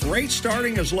Nissan. With rates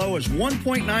starting as low as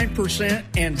 1.9%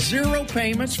 and zero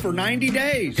payments for 90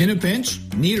 days. In a pinch?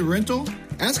 Need a rental?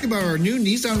 Ask about our new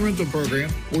Nissan rental program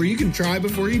where you can try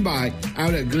before you buy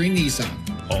out at Green Nissan.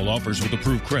 All offers with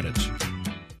approved credits.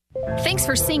 Thanks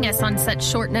for seeing us on such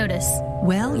short notice.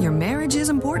 Well, your marriage is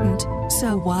important,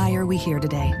 so why are we here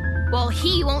today? Well,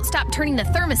 he won't stop turning the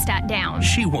thermostat down.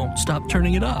 She won't stop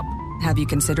turning it up. Have you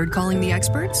considered calling the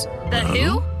experts? The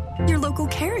who? Your local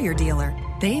Carrier dealer.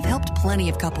 They've helped plenty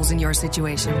of couples in your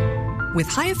situation. With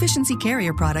high-efficiency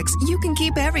Carrier products, you can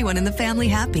keep everyone in the family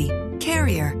happy.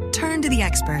 Carrier. Turn to the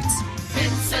experts.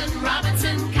 Vincent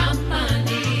Robinson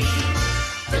Company.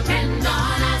 Depend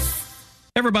on us.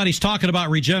 Everybody's talking about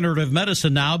regenerative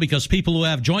medicine now because people who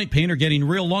have joint pain are getting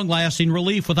real long-lasting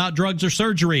relief without drugs or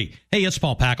surgery. Hey, it's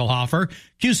Paul Packelhofer.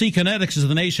 QC Kinetics is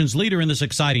the nation's leader in this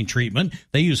exciting treatment.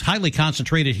 They use highly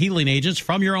concentrated healing agents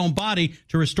from your own body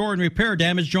to restore and repair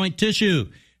damaged joint tissue.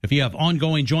 If you have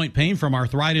ongoing joint pain from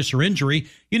arthritis or injury,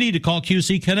 you need to call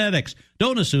QC Kinetics.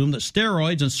 Don't assume that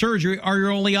steroids and surgery are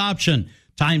your only option.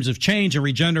 Times have changed, and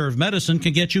regenerative medicine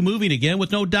can get you moving again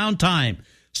with no downtime.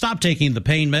 Stop taking the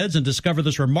pain meds and discover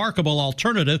this remarkable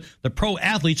alternative that pro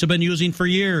athletes have been using for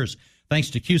years. Thanks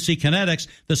to QC Kinetics,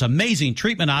 this amazing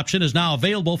treatment option is now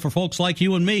available for folks like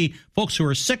you and me, folks who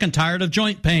are sick and tired of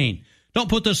joint pain. Don't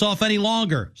put this off any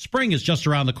longer. Spring is just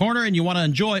around the corner, and you want to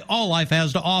enjoy all life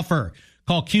has to offer.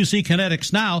 Call QC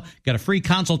Kinetics now. Get a free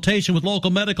consultation with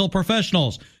local medical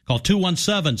professionals. Call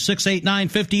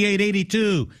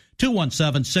 217-689-5882.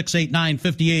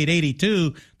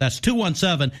 217-689-5882. That's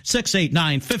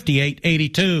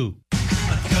 217-689-5882.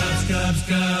 Cubs,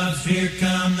 Cubs, here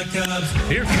come the Cubs.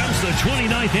 Here comes the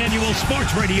 29th annual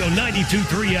Sports Radio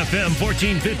 92.3 FM,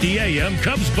 1450 AM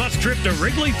Cubs bus trip to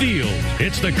Wrigley Field.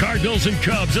 It's the Cardinals and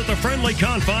Cubs at the Friendly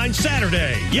Confines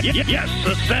Saturday. Yes,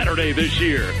 a Saturday this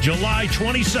year. July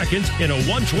 22nd in a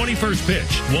 121st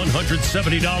pitch.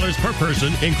 $170 per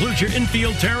person. Includes your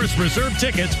infield terrace reserve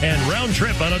tickets and round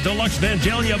trip on a deluxe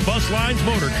Vandalia Bus Lines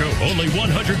motor coach. Only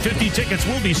 150 tickets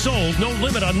will be sold. No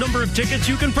limit on number of tickets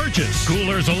you can purchase.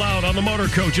 Coolers allowed on the motor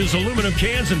coaches, aluminum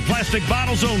cans and plastic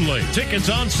bottles only.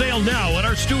 Tickets on sale now at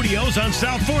our studios on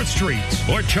South 4th Street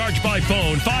or charge by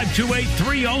phone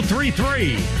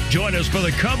 528-3033. Join us for the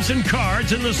Cubs and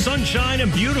Cards in the sunshine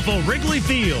and beautiful Wrigley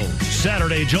Field.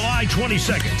 Saturday, July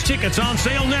 22nd. Tickets on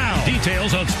sale now.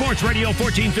 Details on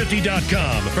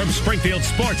sportsradio1450.com. From Springfield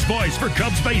Sports Voice for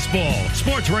Cubs baseball.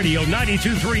 Sports Radio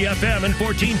 92.3 FM and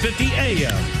 1450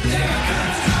 AM.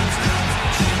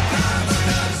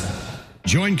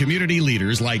 Join community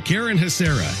leaders like Karen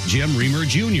Hasera, Jim Reamer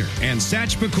Jr., and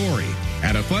Satch Pecori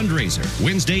at a fundraiser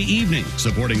Wednesday evening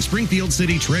supporting Springfield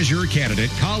City Treasurer candidate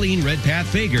Colleen Redpath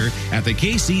Fager at the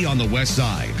KC on the West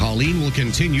Side. Colleen will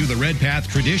continue the Redpath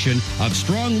tradition of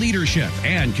strong leadership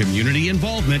and community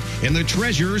involvement in the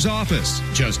Treasurer's office.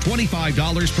 Just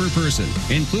 $25 per person,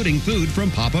 including food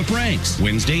from Papa Frank's.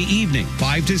 Wednesday evening,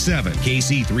 5 to 7,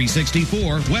 KC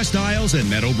 364, West Isles and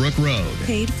Meadowbrook Road.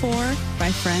 Paid for by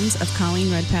friends of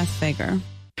Colleen Redpath Fager.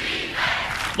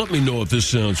 Let me know if this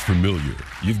sounds familiar.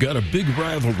 You've got a big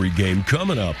rivalry game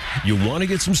coming up. You want to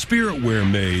get some spirit wear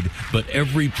made, but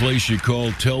every place you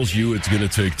call tells you it's going to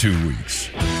take 2 weeks.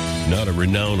 Not a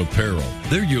Renown Apparel.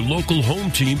 They're your local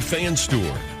home team fan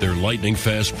store. Their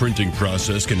lightning-fast printing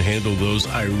process can handle those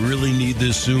I really need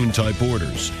this soon type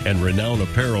orders. And Renown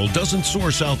Apparel doesn't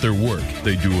source out their work.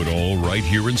 They do it all right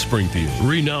here in Springfield.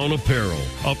 Renown Apparel.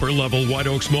 Upper level White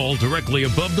Oaks Mall directly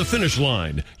above the finish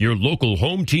line. Your local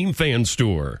home team fan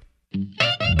store.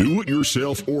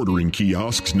 Do-it-yourself ordering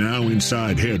kiosks now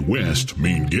inside Head West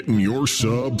mean getting your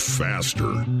sub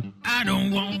faster. I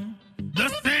don't want the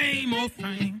same old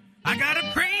thing. I got a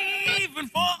craving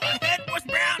for a Head West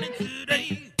brownie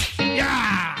today.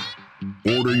 Yeah!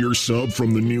 Order your sub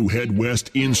from the new Head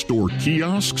West in-store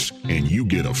kiosks, and you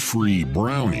get a free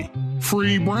brownie.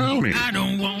 Free brownie! I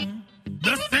don't want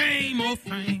the same old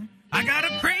thing. I got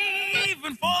a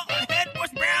craving for a Head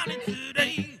West brownie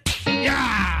today.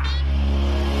 Yeah!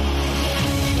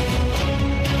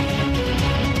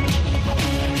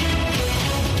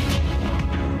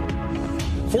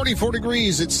 44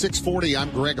 degrees at 640. I'm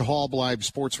Greg Hallbleib,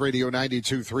 Sports Radio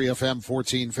 92.3 FM,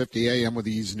 1450 AM with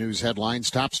these news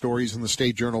headlines. Top stories in the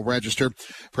State Journal Register.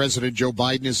 President Joe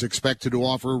Biden is expected to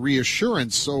offer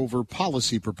reassurance over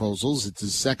policy proposals. It's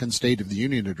his second State of the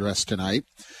Union address tonight.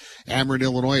 Ameren,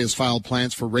 Illinois has filed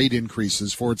plans for rate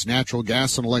increases for its natural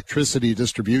gas and electricity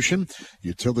distribution.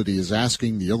 Utility is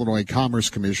asking the Illinois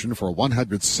Commerce Commission for a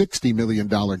 $160 million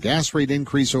gas rate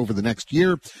increase over the next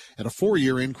year and a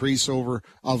 4-year increase of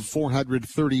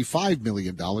 $435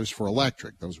 million for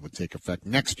electric. Those would take effect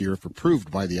next year if approved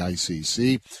by the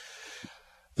ICC.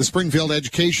 The Springfield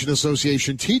Education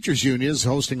Association Teachers Union is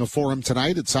hosting a forum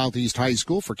tonight at Southeast High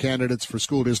School for candidates for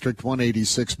School District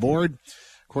 186 board.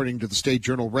 According to the State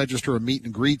Journal Register, a meet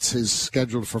and greet is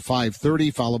scheduled for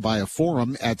 5:30, followed by a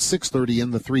forum at 6:30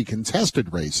 in the 3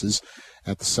 contested races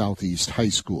at the Southeast High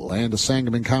School. And a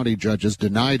Sangamon County judge has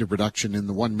denied a reduction in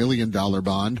the $1 million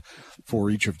bond for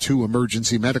each of 2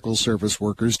 emergency medical service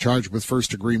workers charged with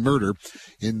first-degree murder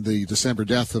in the December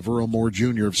death of Earl Moore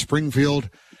Jr. of Springfield.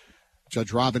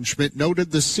 Judge Robin Schmidt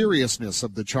noted the seriousness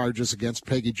of the charges against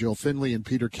Peggy Jill Finley and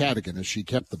Peter Cadigan as she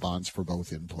kept the bonds for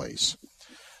both in place.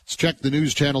 Let's check the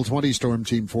News Channel 20 Storm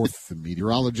Team 4th. The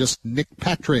meteorologist Nick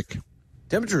Patrick.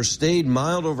 Temperatures stayed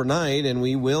mild overnight, and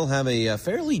we will have a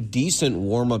fairly decent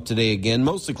warm-up today again.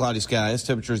 Mostly cloudy skies.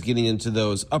 Temperatures getting into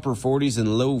those upper 40s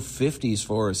and low 50s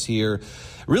for us here.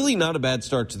 Really not a bad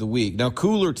start to the week. Now,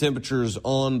 cooler temperatures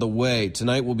on the way.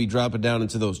 Tonight we'll be dropping down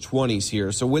into those 20s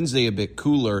here, so Wednesday a bit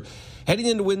cooler. Heading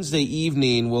into Wednesday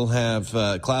evening, we'll have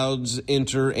clouds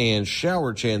enter and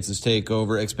shower chances take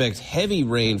over. Expect heavy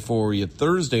rain for you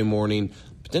Thursday morning.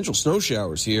 Potential snow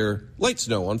showers here. Light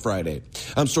snow on Friday.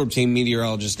 I'm Storm Team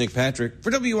meteorologist Nick Patrick for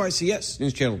WICS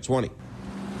News Channel 20.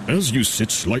 As you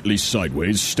sit slightly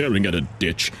sideways staring at a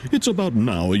ditch, it's about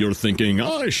now you're thinking,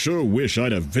 I sure wish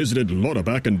I'd have visited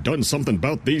Lauterbach and done something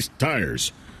about these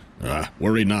tires.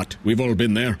 Worry not. We've all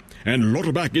been there. And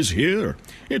Lauterbach is here.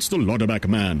 It's the Lauterbach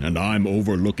man, and I'm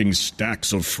overlooking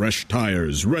stacks of fresh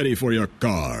tires ready for your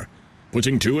car.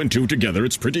 Putting 2 and 2 together,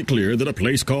 it's pretty clear that a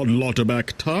place called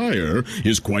Lauterbach Tire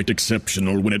is quite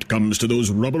exceptional when it comes to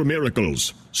those rubber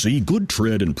miracles. See, good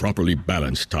tread and properly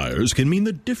balanced tires can mean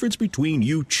the difference between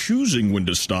you choosing when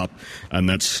to stop and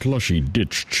that slushy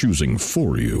ditch choosing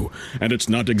for you. And it's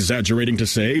not exaggerating to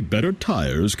say better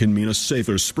tires can mean a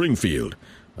safer Springfield.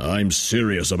 I'm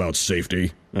serious about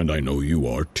safety, and I know you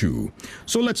are too.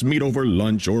 So let's meet over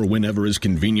lunch or whenever is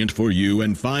convenient for you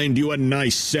and find you a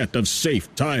nice set of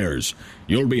safe tires.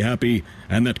 You'll be happy,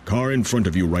 and that car in front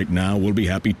of you right now will be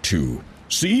happy too.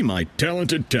 See my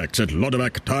talented techs at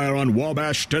Lauterbach Tire on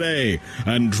Wabash today,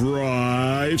 and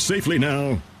drive safely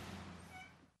now.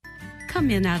 Come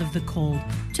in out of the cold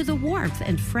to the warmth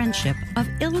and friendship of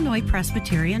Illinois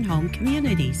Presbyterian Home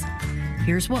Communities.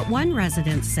 Here's what one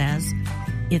resident says: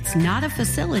 "It's not a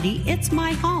facility, it's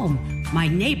my home. My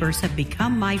neighbors have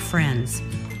become my friends."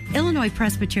 Illinois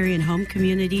Presbyterian Home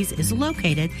Communities is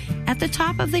located at the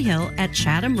top of the hill at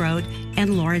Chatham Road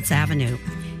and Lawrence Avenue.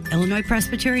 Illinois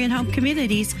Presbyterian Home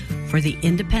Communities, for the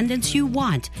independence you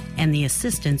want and the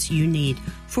assistance you need.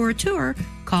 For a tour,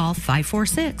 call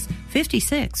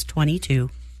 546-5622.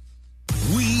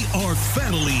 We are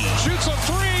family. Shoots a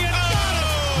 3 and got it!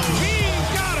 He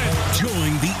got it!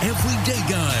 Join the everyday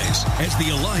guys as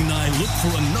the Illini look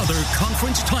for another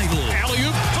conference title.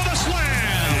 Alley-oop for the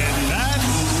slam! And that's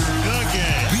the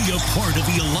game. Be a part of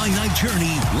the Illini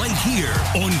journey right here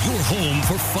on your home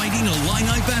for Fighting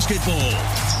Illini basketball.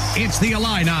 It's the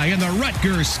Illini and the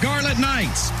Rutgers Scarlet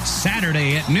Knights,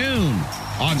 Saturday at noon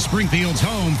on Springfield's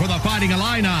home for the Fighting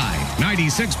Illini,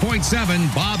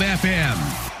 96.7 Bob FM.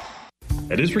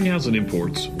 At Isringhausen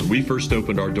Imports, when we first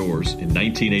opened our doors in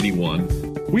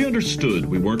 1981, we understood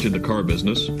we weren't in the car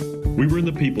business, we were in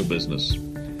the people business.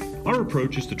 Our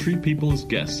approach is to treat people as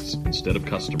guests instead of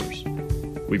customers.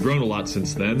 We've grown a lot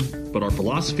since then, but our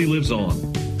philosophy lives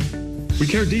on. We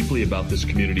care deeply about this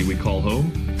community we call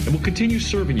home, and will continue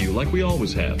serving you like we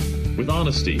always have, with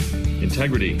honesty,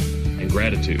 integrity, and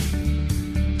gratitude.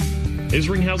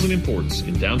 Isringhausen Imports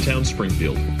in downtown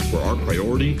Springfield, where our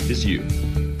priority is you.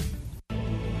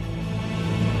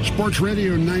 Sports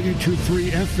Radio 92.3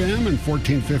 FM and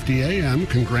 1450 AM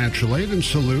congratulate and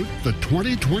salute the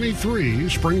 2023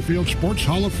 Springfield Sports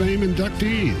Hall of Fame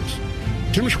inductees.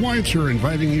 Tim Schweitzer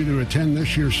inviting you to attend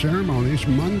this year's ceremonies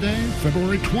Monday,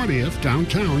 February 20th,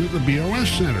 downtown at the BOS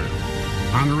Center.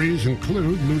 Honorees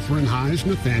include Lutheran High's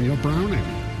Nathaniel Browning,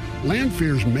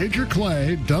 Lanphier's Major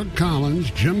Clay, Doug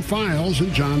Collins, Jim Files,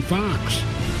 and John Fox,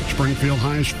 Springfield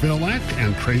High's Phil Eck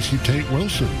and Tracy Tate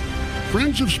Wilson.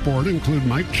 Friends of sport include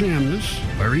Mike Chamness,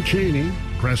 Larry Cheney,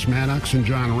 Chris Maddox and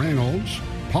John Reynolds,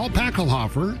 Paul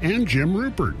Packelhofer, and Jim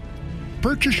Rupert.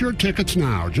 Purchase your tickets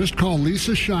now. Just call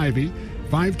Lisa Shivey,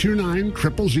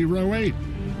 529-0008.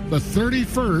 The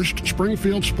 31st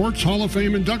Springfield Sports Hall of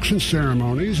Fame induction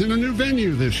ceremonies in a new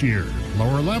venue this year,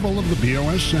 lower level of the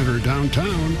BOS Center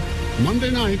downtown,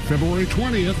 Monday night, February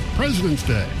 20th, President's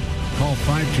Day. Call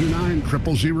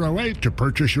 529-0008 to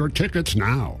purchase your tickets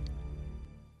now.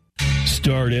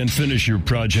 Start and finish your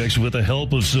projects with the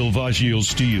help of Silvaggio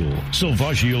Steel.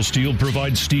 Silvaggio Steel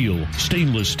provides steel,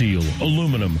 stainless steel,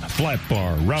 aluminum, flat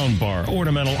bar, round bar,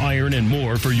 ornamental iron, and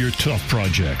more for your tough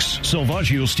projects.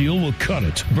 Silvaggio Steel will cut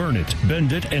it, burn it,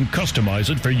 bend it, and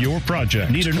customize it for your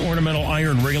project. Need an ornamental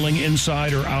iron railing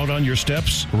inside or out on your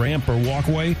steps, ramp, or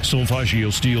walkway?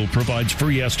 Silvaggio Steel provides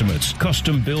free estimates.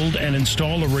 Custom build and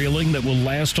install a railing that will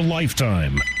last a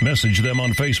lifetime. Message them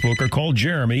on Facebook or call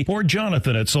Jeremy or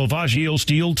Jonathan at Silvaggio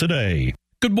Steel today.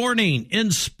 Good morning.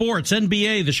 In sports,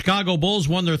 NBA, the Chicago Bulls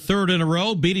won their third in a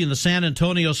row, beating the San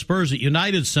Antonio Spurs at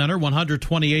United Center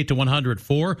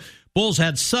 128-104. Bulls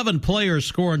had 7 players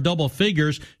score in double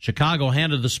figures. Chicago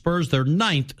handed the Spurs their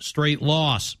 9th straight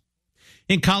loss.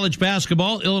 In college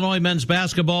basketball, Illinois men's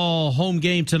basketball home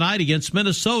game tonight against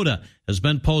Minnesota has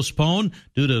been postponed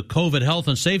due to COVID health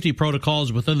and safety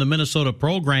protocols within the Minnesota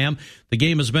program. The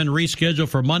game has been rescheduled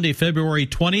for Monday, February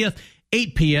 20th.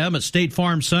 8 p.m. at State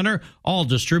Farm Center. All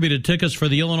distributed tickets for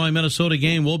the Illinois-Minnesota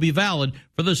game will be valid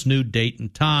for this new date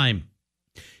and time.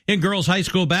 In girls high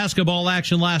school basketball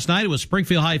action last night, it was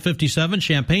Springfield High 57,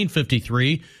 Champaign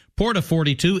 53, Porta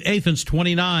 42, Athens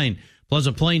 29,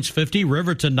 Pleasant Plains 50,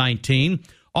 Riverton 19,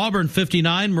 Auburn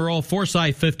 59, Merle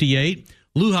Forsyth 58,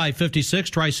 Lehigh 56,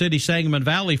 Tri-City Sangamon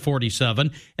Valley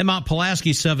 47, and Mount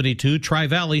Pulaski 72,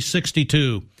 Tri-Valley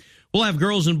 62. We'll have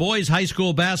girls and boys high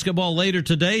school basketball later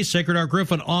today. Sacred Heart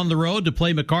Griffin on the road to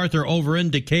play MacArthur over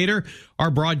in Decatur.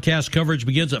 Our broadcast coverage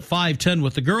begins at 5:10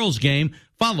 with the girls game,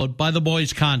 followed by the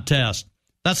boys contest.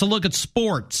 That's a look at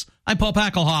sports. I'm Paul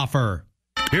Packelhofer.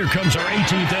 Here comes our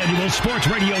 18th annual Sports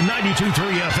Radio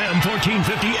 92.3 FM,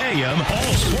 1450 AM,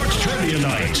 All Sports Trivia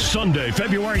Night. Sunday,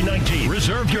 February 19th.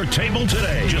 Reserve your table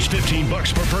today. Just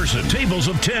 $15 per person. Tables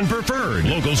of 10 preferred.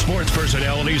 Local sports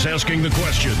personalities asking the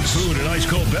questions. Food and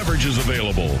ice-cold beverages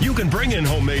available. You can bring in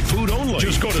homemade food only.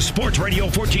 Just go to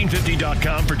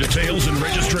sportsradio1450.com for details and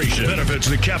registration. Benefits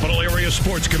the Capital Area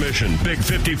Sports Commission. Big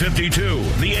 5052.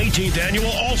 The 18th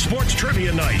annual All Sports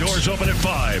Trivia Night. Doors open at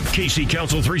 5. Casey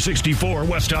Council 364,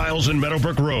 West Isles and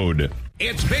Meadowbrook Road.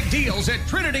 It's big deals at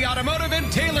Trinity Automotive in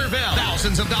Taylorville.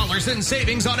 Thousands of dollars in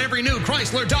savings on every new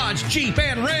Chrysler, Dodge, Jeep,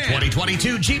 and Ram.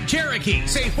 2022 Jeep Cherokee,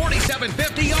 save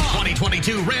 $4,750 off.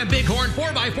 2022 Ram Bighorn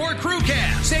 4x4 Crew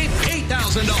Cab, save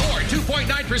 $8,000 or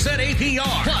 2.9%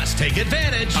 APR. Plus, take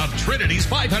advantage of Trinity's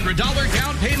 $500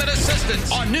 down payment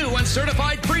assistance on new and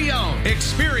certified pre-owned.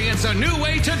 Experience a new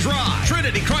way to drive.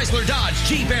 Trinity Chrysler, Dodge,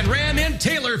 Jeep, and Ram in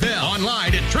Taylorville.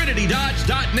 Online at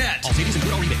trinitydodge.net. All CDs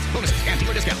include all rebates, bonuses, and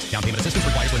dealer discounts. Down payment assistance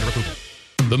requires lender approval.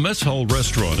 The Mess Hall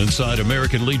Restaurant inside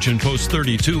American Legion Post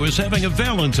 32 is having a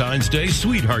Valentine's Day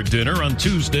Sweetheart Dinner on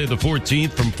Tuesday the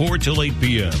 14th from 4 till 8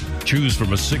 p.m. Choose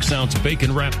from a 6-ounce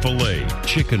bacon-wrapped filet,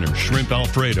 chicken or shrimp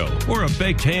Alfredo, or a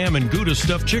baked ham and Gouda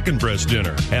stuffed chicken breast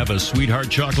dinner. Have a Sweetheart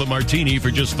Chocolate Martini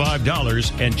for just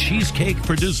 $5 and cheesecake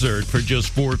for dessert for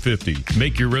just $4.50.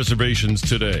 Make your reservations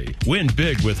today. Win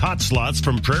big with hot slots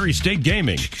from Prairie State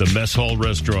Gaming. The Mess Hall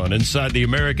Restaurant inside the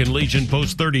American Legion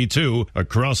Post 32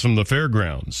 across from the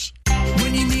fairgrounds.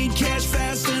 When you need cash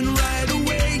fast and right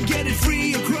away, get it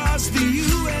free across the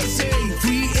USA.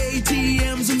 Free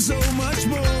ATMs and so much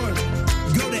more.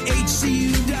 Go to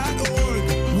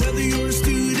HCU.org.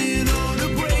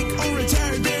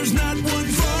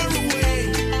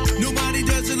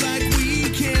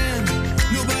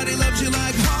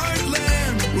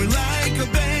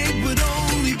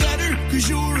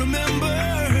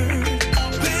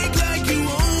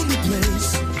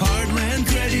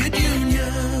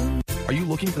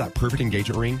 perfect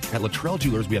engagement ring? At Luttrell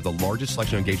Jewelers, we have the largest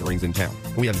selection of engagement rings in town.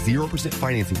 And we have 0%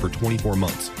 financing for 24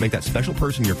 months. Make that special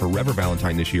person your forever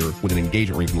Valentine this year with an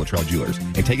engagement ring from Luttrell Jewelers.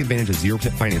 And take advantage of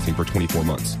 0% financing for 24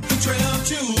 months. Luttrell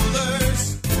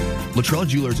Jewelers. Luttrell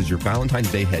Jewelers is your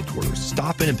Valentine's Day headquarters.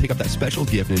 Stop in and pick up that special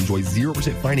gift and enjoy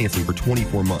 0% financing for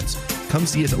 24 months. Come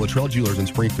see us at Luttrell Jewelers in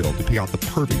Springfield to pick out the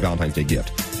perfect Valentine's Day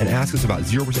gift and ask us about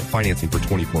 0% financing for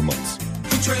 24 months.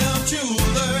 Luttrell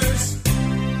Jewelers.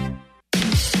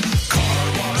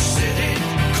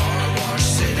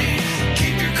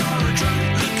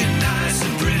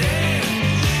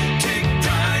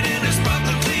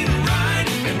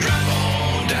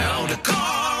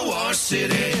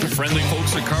 The friendly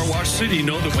folks at Car Wash City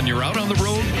know that when you're out on the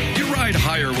road, you ride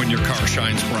higher when your car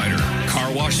shines brighter.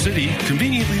 Car Wash City,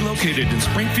 conveniently located in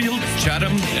Springfield,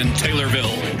 Chatham, and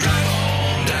Taylorville. Drive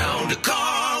on down to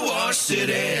Car Wash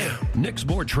City.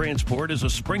 Nixmore Transport is a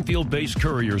Springfield-based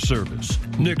courier service.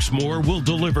 Nixmore will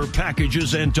deliver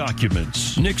packages and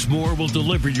documents. Nixmore will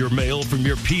deliver your mail from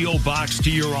your P.O. box to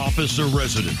your office or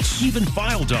residence. Even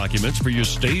file documents for your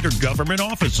state or government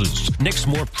offices.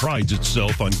 Nixmore prides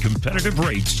itself on competitive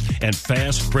rates and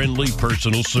fast, friendly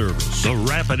personal service. A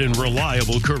rapid and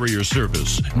reliable courier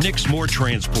service. Nixmore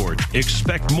Transport.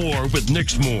 Expect more with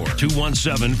Nixmore.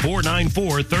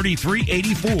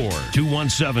 217-494-3384.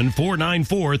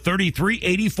 217-494-3384.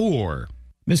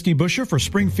 Misty Buscher for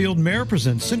Springfield Mayor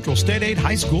presents Central State 8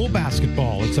 High School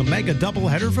basketball. It's a mega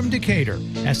doubleheader from Decatur.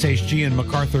 SHG and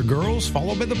MacArthur girls,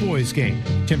 followed by the boys game.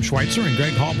 Tim Schweitzer and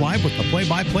Greg Hall live with the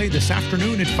play-by-play this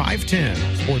afternoon at 5:10.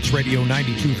 Sports Radio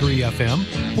 92.3 FM,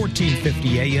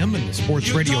 1450 AM, and the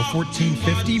Sports Radio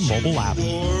 1450 mobile app.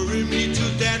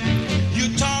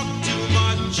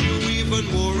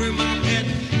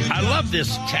 I love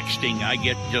this texting. I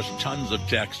get just tons of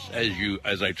texts,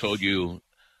 as I told you.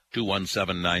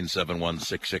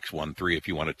 217-971-6613 if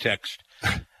you want to text.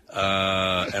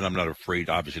 And I'm not afraid,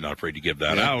 obviously not afraid to give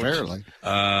that out. Apparently.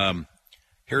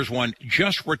 Here's one.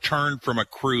 Just returned from a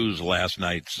cruise last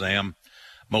night, Sam.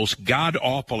 Most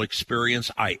god-awful experience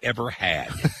I ever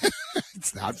had.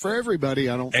 It's not for everybody,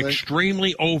 I don't think.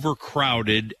 Extremely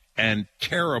overcrowded and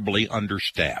terribly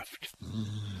understaffed.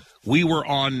 We were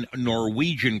on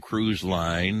Norwegian Cruise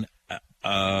Line,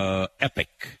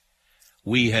 Epic.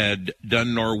 We had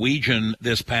done Norwegian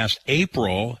this past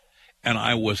April, and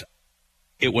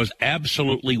it was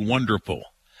absolutely wonderful.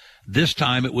 This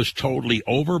time it was totally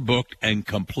overbooked and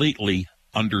completely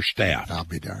understaffed. I'll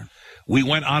be darned. We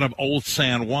went out of Old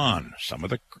San Juan.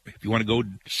 If you want to go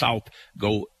south,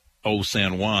 go Old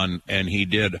San Juan, and he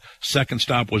did. Second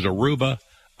stop was Aruba.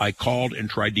 I called and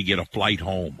tried to get a flight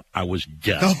home. I was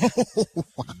done.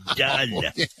 Done.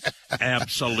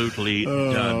 Absolutely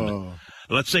done.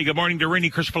 Let's say good morning to Rini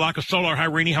Crispalaca Solar. Hi,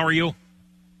 Rini. How are you?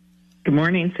 Good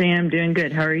morning, Sam. Doing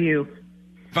good. How are you?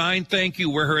 Fine, thank you.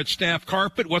 We're here at Staff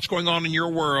Carpet. What's going on in your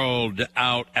world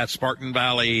out at Spartan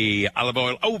Valley Olive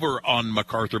Oil over on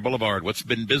MacArthur Boulevard? What's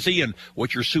been busy and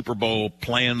what's your Super Bowl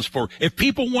plans for? If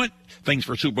people want things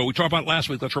for Super Bowl, we talked about last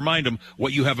week. Let's remind them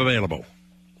what you have available.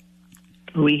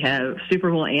 We have Super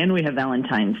Bowl and we have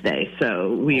Valentine's Day.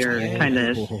 So we are kind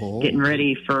of getting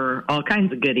ready for all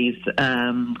kinds of goodies.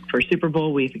 For Super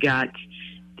Bowl, we've got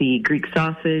the Greek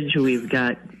sausage. We've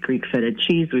got Greek feta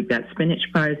cheese. We've got spinach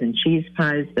pies and cheese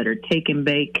pies that are take and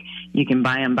bake. You can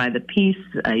buy them by the piece.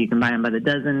 You can buy them by the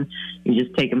dozen. You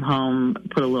just take them home,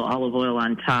 put a little olive oil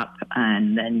on top,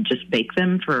 and then just bake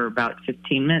them for about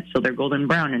 15 minutes so they're golden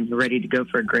brown and you're ready to go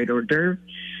for a great hors d'oeuvre.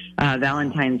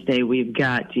 Valentine's Day,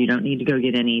 you don't need to go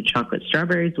get any chocolate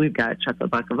strawberries. We've got chocolate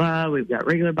baklava. We've got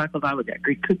regular baklava. We've got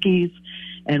Greek cookies.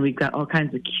 And we've got all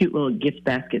kinds of cute little gift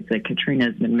baskets that Katrina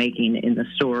has been making in the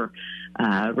store,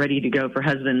 ready to go for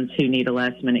husbands who need a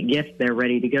last-minute gift. They're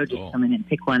ready to go. Just come in and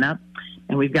pick one up.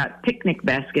 And we've got picnic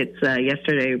baskets.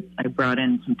 Yesterday, I brought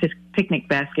in some picnic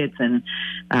baskets, and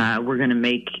we're going to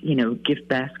make, gift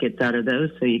baskets out of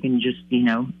those. So you can just,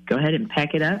 go ahead and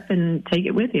pack it up and take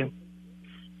it with you.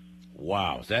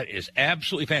 Wow, that is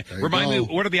absolutely fantastic. Remind me,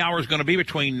 what are the hours going to be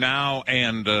between now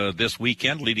and this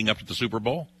weekend leading up to the Super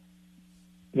Bowl?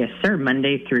 Yes, sir.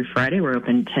 Monday through Friday, we're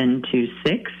open 10 to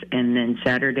 6, and then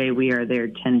Saturday we are there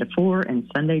 10 to 4, and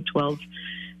Sunday 12.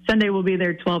 Sunday we'll be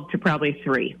there 12 to probably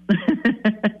 3.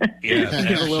 Yes,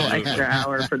 give a little extra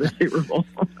hour for the Super Bowl.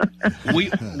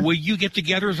 Will you get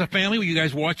together as a family? Will you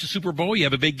guys watch the Super Bowl? You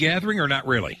have a big gathering or not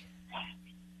really?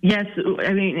 Yes,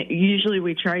 I mean usually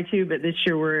we try to, but this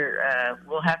year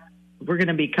we're going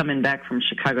to be coming back from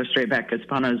Chicago straight back because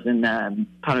Pano's in the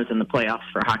playoffs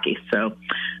for hockey. So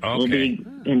we'll be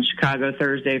in Chicago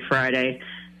Thursday, Friday,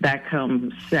 back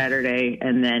home Saturday,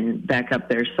 and then back up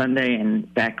there Sunday,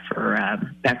 and back for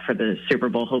the Super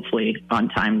Bowl, hopefully on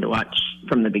time to watch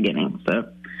from the beginning. So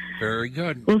very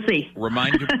good. We'll see.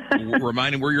 Remind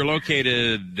him where you're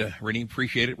located. Renee,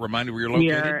 appreciate it. Remind him where you're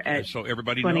located. We are at so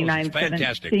everybody knows. It's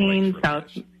fantastic.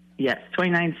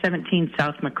 2917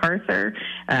 South MacArthur,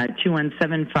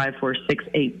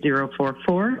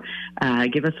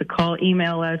 217-546-8044. Give us a call,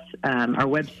 email us. Our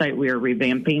website we are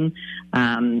revamping,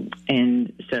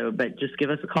 but just give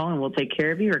us a call and we'll take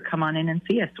care of you, or come on in and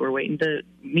see us. We're waiting to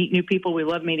meet new people. We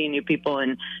love meeting new people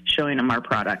and showing them our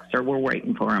products, so we're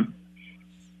waiting for them.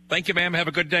 Thank you, ma'am. Have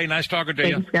a good day. Nice talking to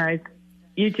you. Thanks, guys.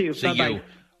 You too. See Bye-bye. you.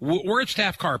 We're at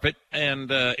Staff Carpet, and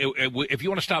if you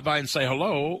want to stop by and say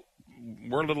hello,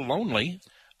 we're a little lonely.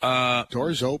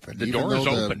 Door's open. The Even door's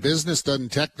though open. The business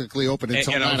doesn't technically open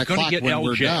until 9 o'clock when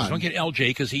we're done. I was going to get LJ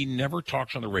because he never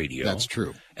talks on the radio. That's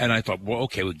true. And I thought, well,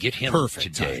 okay, we'll get him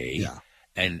Perfect today. time. Yeah.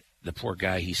 And the poor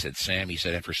guy, he said, Sam, he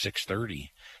said, after 6:30,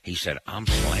 he said, I'm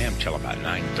slammed till about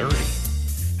 9:30.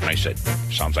 And I said,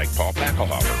 sounds like Paul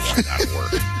Packelhofer going out of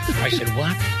work. I said,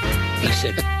 what? He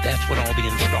said, that's when all the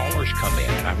installers come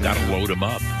in, and I've got to load them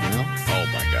up. Yeah. Oh,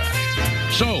 my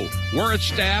gosh. So, we're at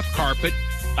Staff Carpet.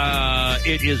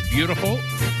 It is beautiful.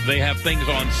 They have things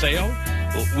on sale.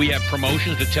 We have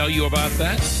promotions to tell you about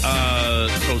that.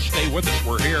 So stay with us.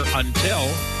 We're here until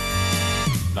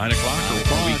 9 o'clock or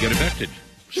we get evicted.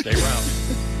 Stay around.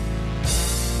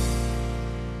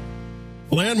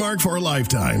 Landmark for a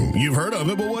lifetime. You've heard of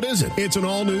it, but what is it? It's an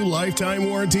all-new lifetime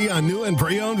warranty on new and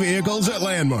pre-owned vehicles at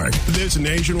Landmark. This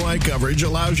nationwide coverage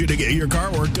allows you to get your car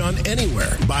work done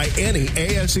anywhere by any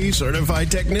ASE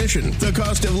certified technician. The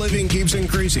cost of living keeps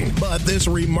increasing, but this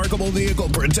remarkable vehicle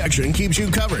protection keeps you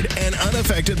covered and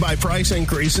unaffected by price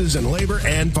increases in labor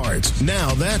and parts.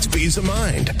 Now that's peace of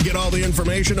mind. Get all the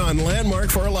information on Landmark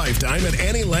for a lifetime at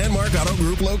any Landmark Auto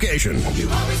Group location. You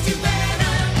always do better.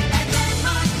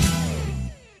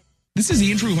 This is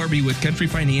Andrew Harvey with Country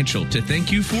Financial. To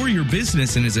thank you for your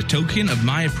business and as a token of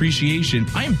my appreciation,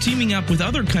 I am teaming up with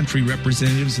other country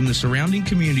representatives in the surrounding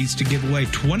communities to give away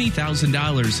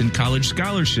 $20,000 in college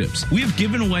scholarships. We have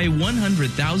given away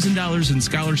 $100,000 in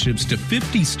scholarships to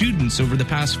 50 students over the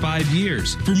past 5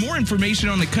 years. For more information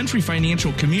on the Country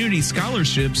Financial Community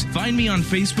Scholarships, find me on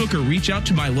Facebook or reach out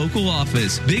to my local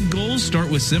office. Big goals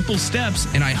start with simple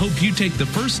steps, and I hope you take the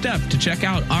first step to check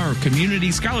out our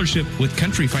community scholarship with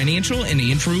Country Financial and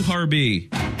Andrew Harvey.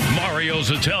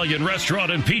 Mario's Italian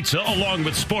Restaurant and Pizza, along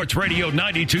with Sports Radio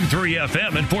 92.3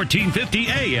 FM and 1450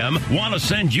 AM, want to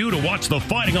send you to watch the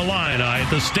Fighting Illini at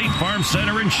the State Farm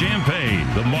Center in Champaign.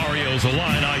 The Mario's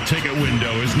Illini ticket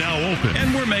window is now open,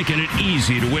 and we're making it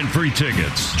easy to win free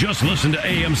tickets. Just listen to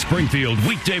AM Springfield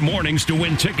weekday mornings to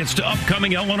win tickets to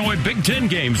upcoming Illinois Big Ten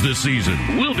games this season.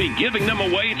 We'll be giving them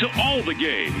away to all the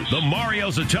games. The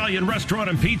Mario's Italian Restaurant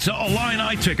and Pizza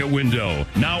Illini ticket window,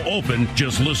 now open.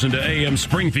 Just listen to AM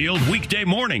Springfield weekday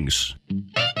mornings.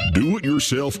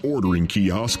 Do-it-yourself ordering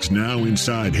kiosks now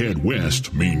inside Head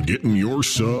West mean getting your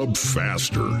sub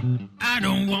faster. I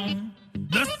don't want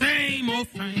the same old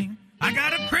thing. I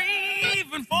got a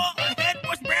craving for a Head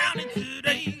West brownie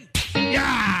today.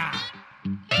 Yeah!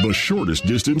 The shortest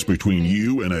distance between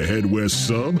you and a Head West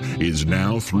sub is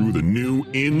now through the new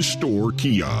in-store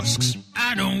kiosks.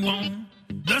 I don't want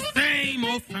the same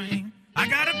old thing. I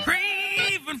got a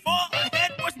craving for a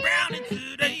Head West brownie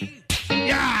today.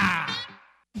 Yeah!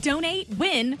 Donate,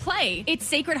 win, play. It's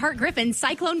Sacred Heart Griffin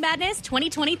Cyclone Madness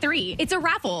 2023. It's a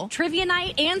raffle, trivia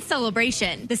night, and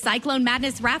celebration. The Cyclone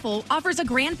Madness raffle offers a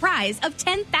grand prize of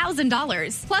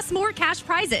 $10,000, plus more cash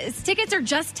prizes. Tickets are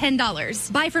just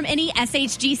 $10. Buy from any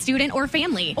SHG student or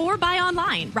family, or buy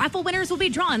online. Raffle winners will be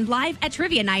drawn live at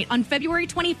trivia night on February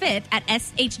 25th at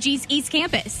SHG's East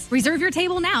Campus. Reserve your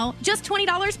table now, just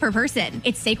 $20 per person.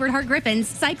 It's Sacred Heart Griffin's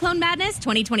Cyclone Madness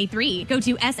 2023. Go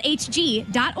to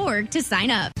shg.org to sign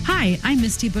up. Hi, I'm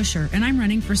Misty Busher, and I'm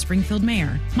running for Springfield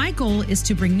Mayor. My goal is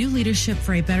to bring new leadership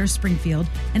for a better Springfield,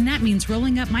 and that means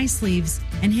rolling up my sleeves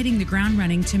and hitting the ground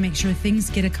running to make sure things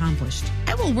get accomplished.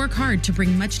 I will work hard to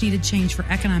bring much-needed change for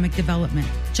economic development,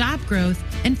 job growth,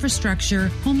 infrastructure,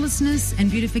 homelessness,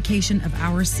 and beautification of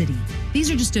our city.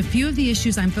 These are just a few of the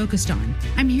issues I'm focused on.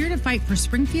 I'm here to fight for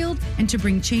Springfield and to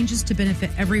bring changes to benefit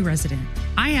every resident.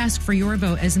 I ask for your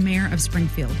vote as mayor of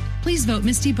Springfield. Please vote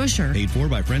Misty Busher. Paid for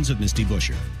by Friends of Misty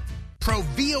Busher.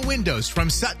 Provia windows from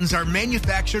Sutton's are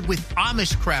manufactured with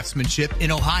Amish craftsmanship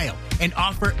in Ohio and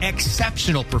offer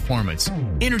exceptional performance,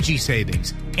 energy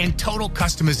savings, and total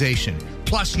customization.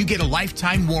 Plus, you get a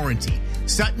lifetime warranty.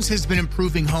 Sutton's has been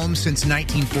improving homes since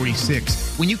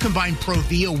 1946. When you combine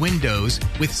Provia windows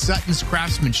with Sutton's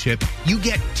craftsmanship, you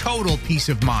get total peace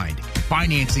of mind.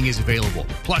 Financing is available.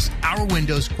 Plus, our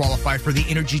windows qualify for the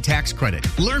energy tax credit.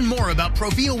 Learn more about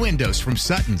Provia windows from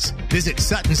Sutton's. Visit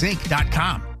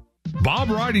suttonsinc.com. Bob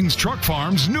Riding's Truck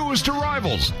Farm's newest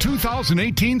arrivals,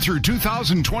 2018 through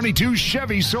 2022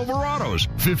 Chevy Silverados,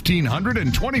 1,500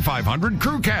 and 2,500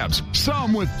 crew cabs,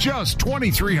 some with just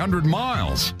 2,300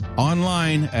 miles.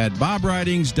 Online at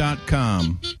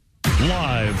bobridings.com.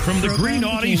 Live from the Green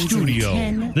Audi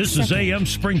studio, this is AM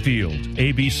Springfield.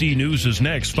 ABC News is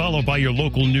next, followed by your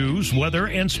local news, weather,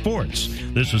 and sports.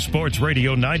 This is Sports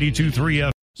Radio 92.3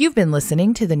 FM. You've been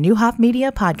listening to the Newhoff Media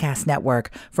Podcast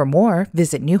Network. For more,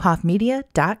 visit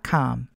newhoffmedia.com.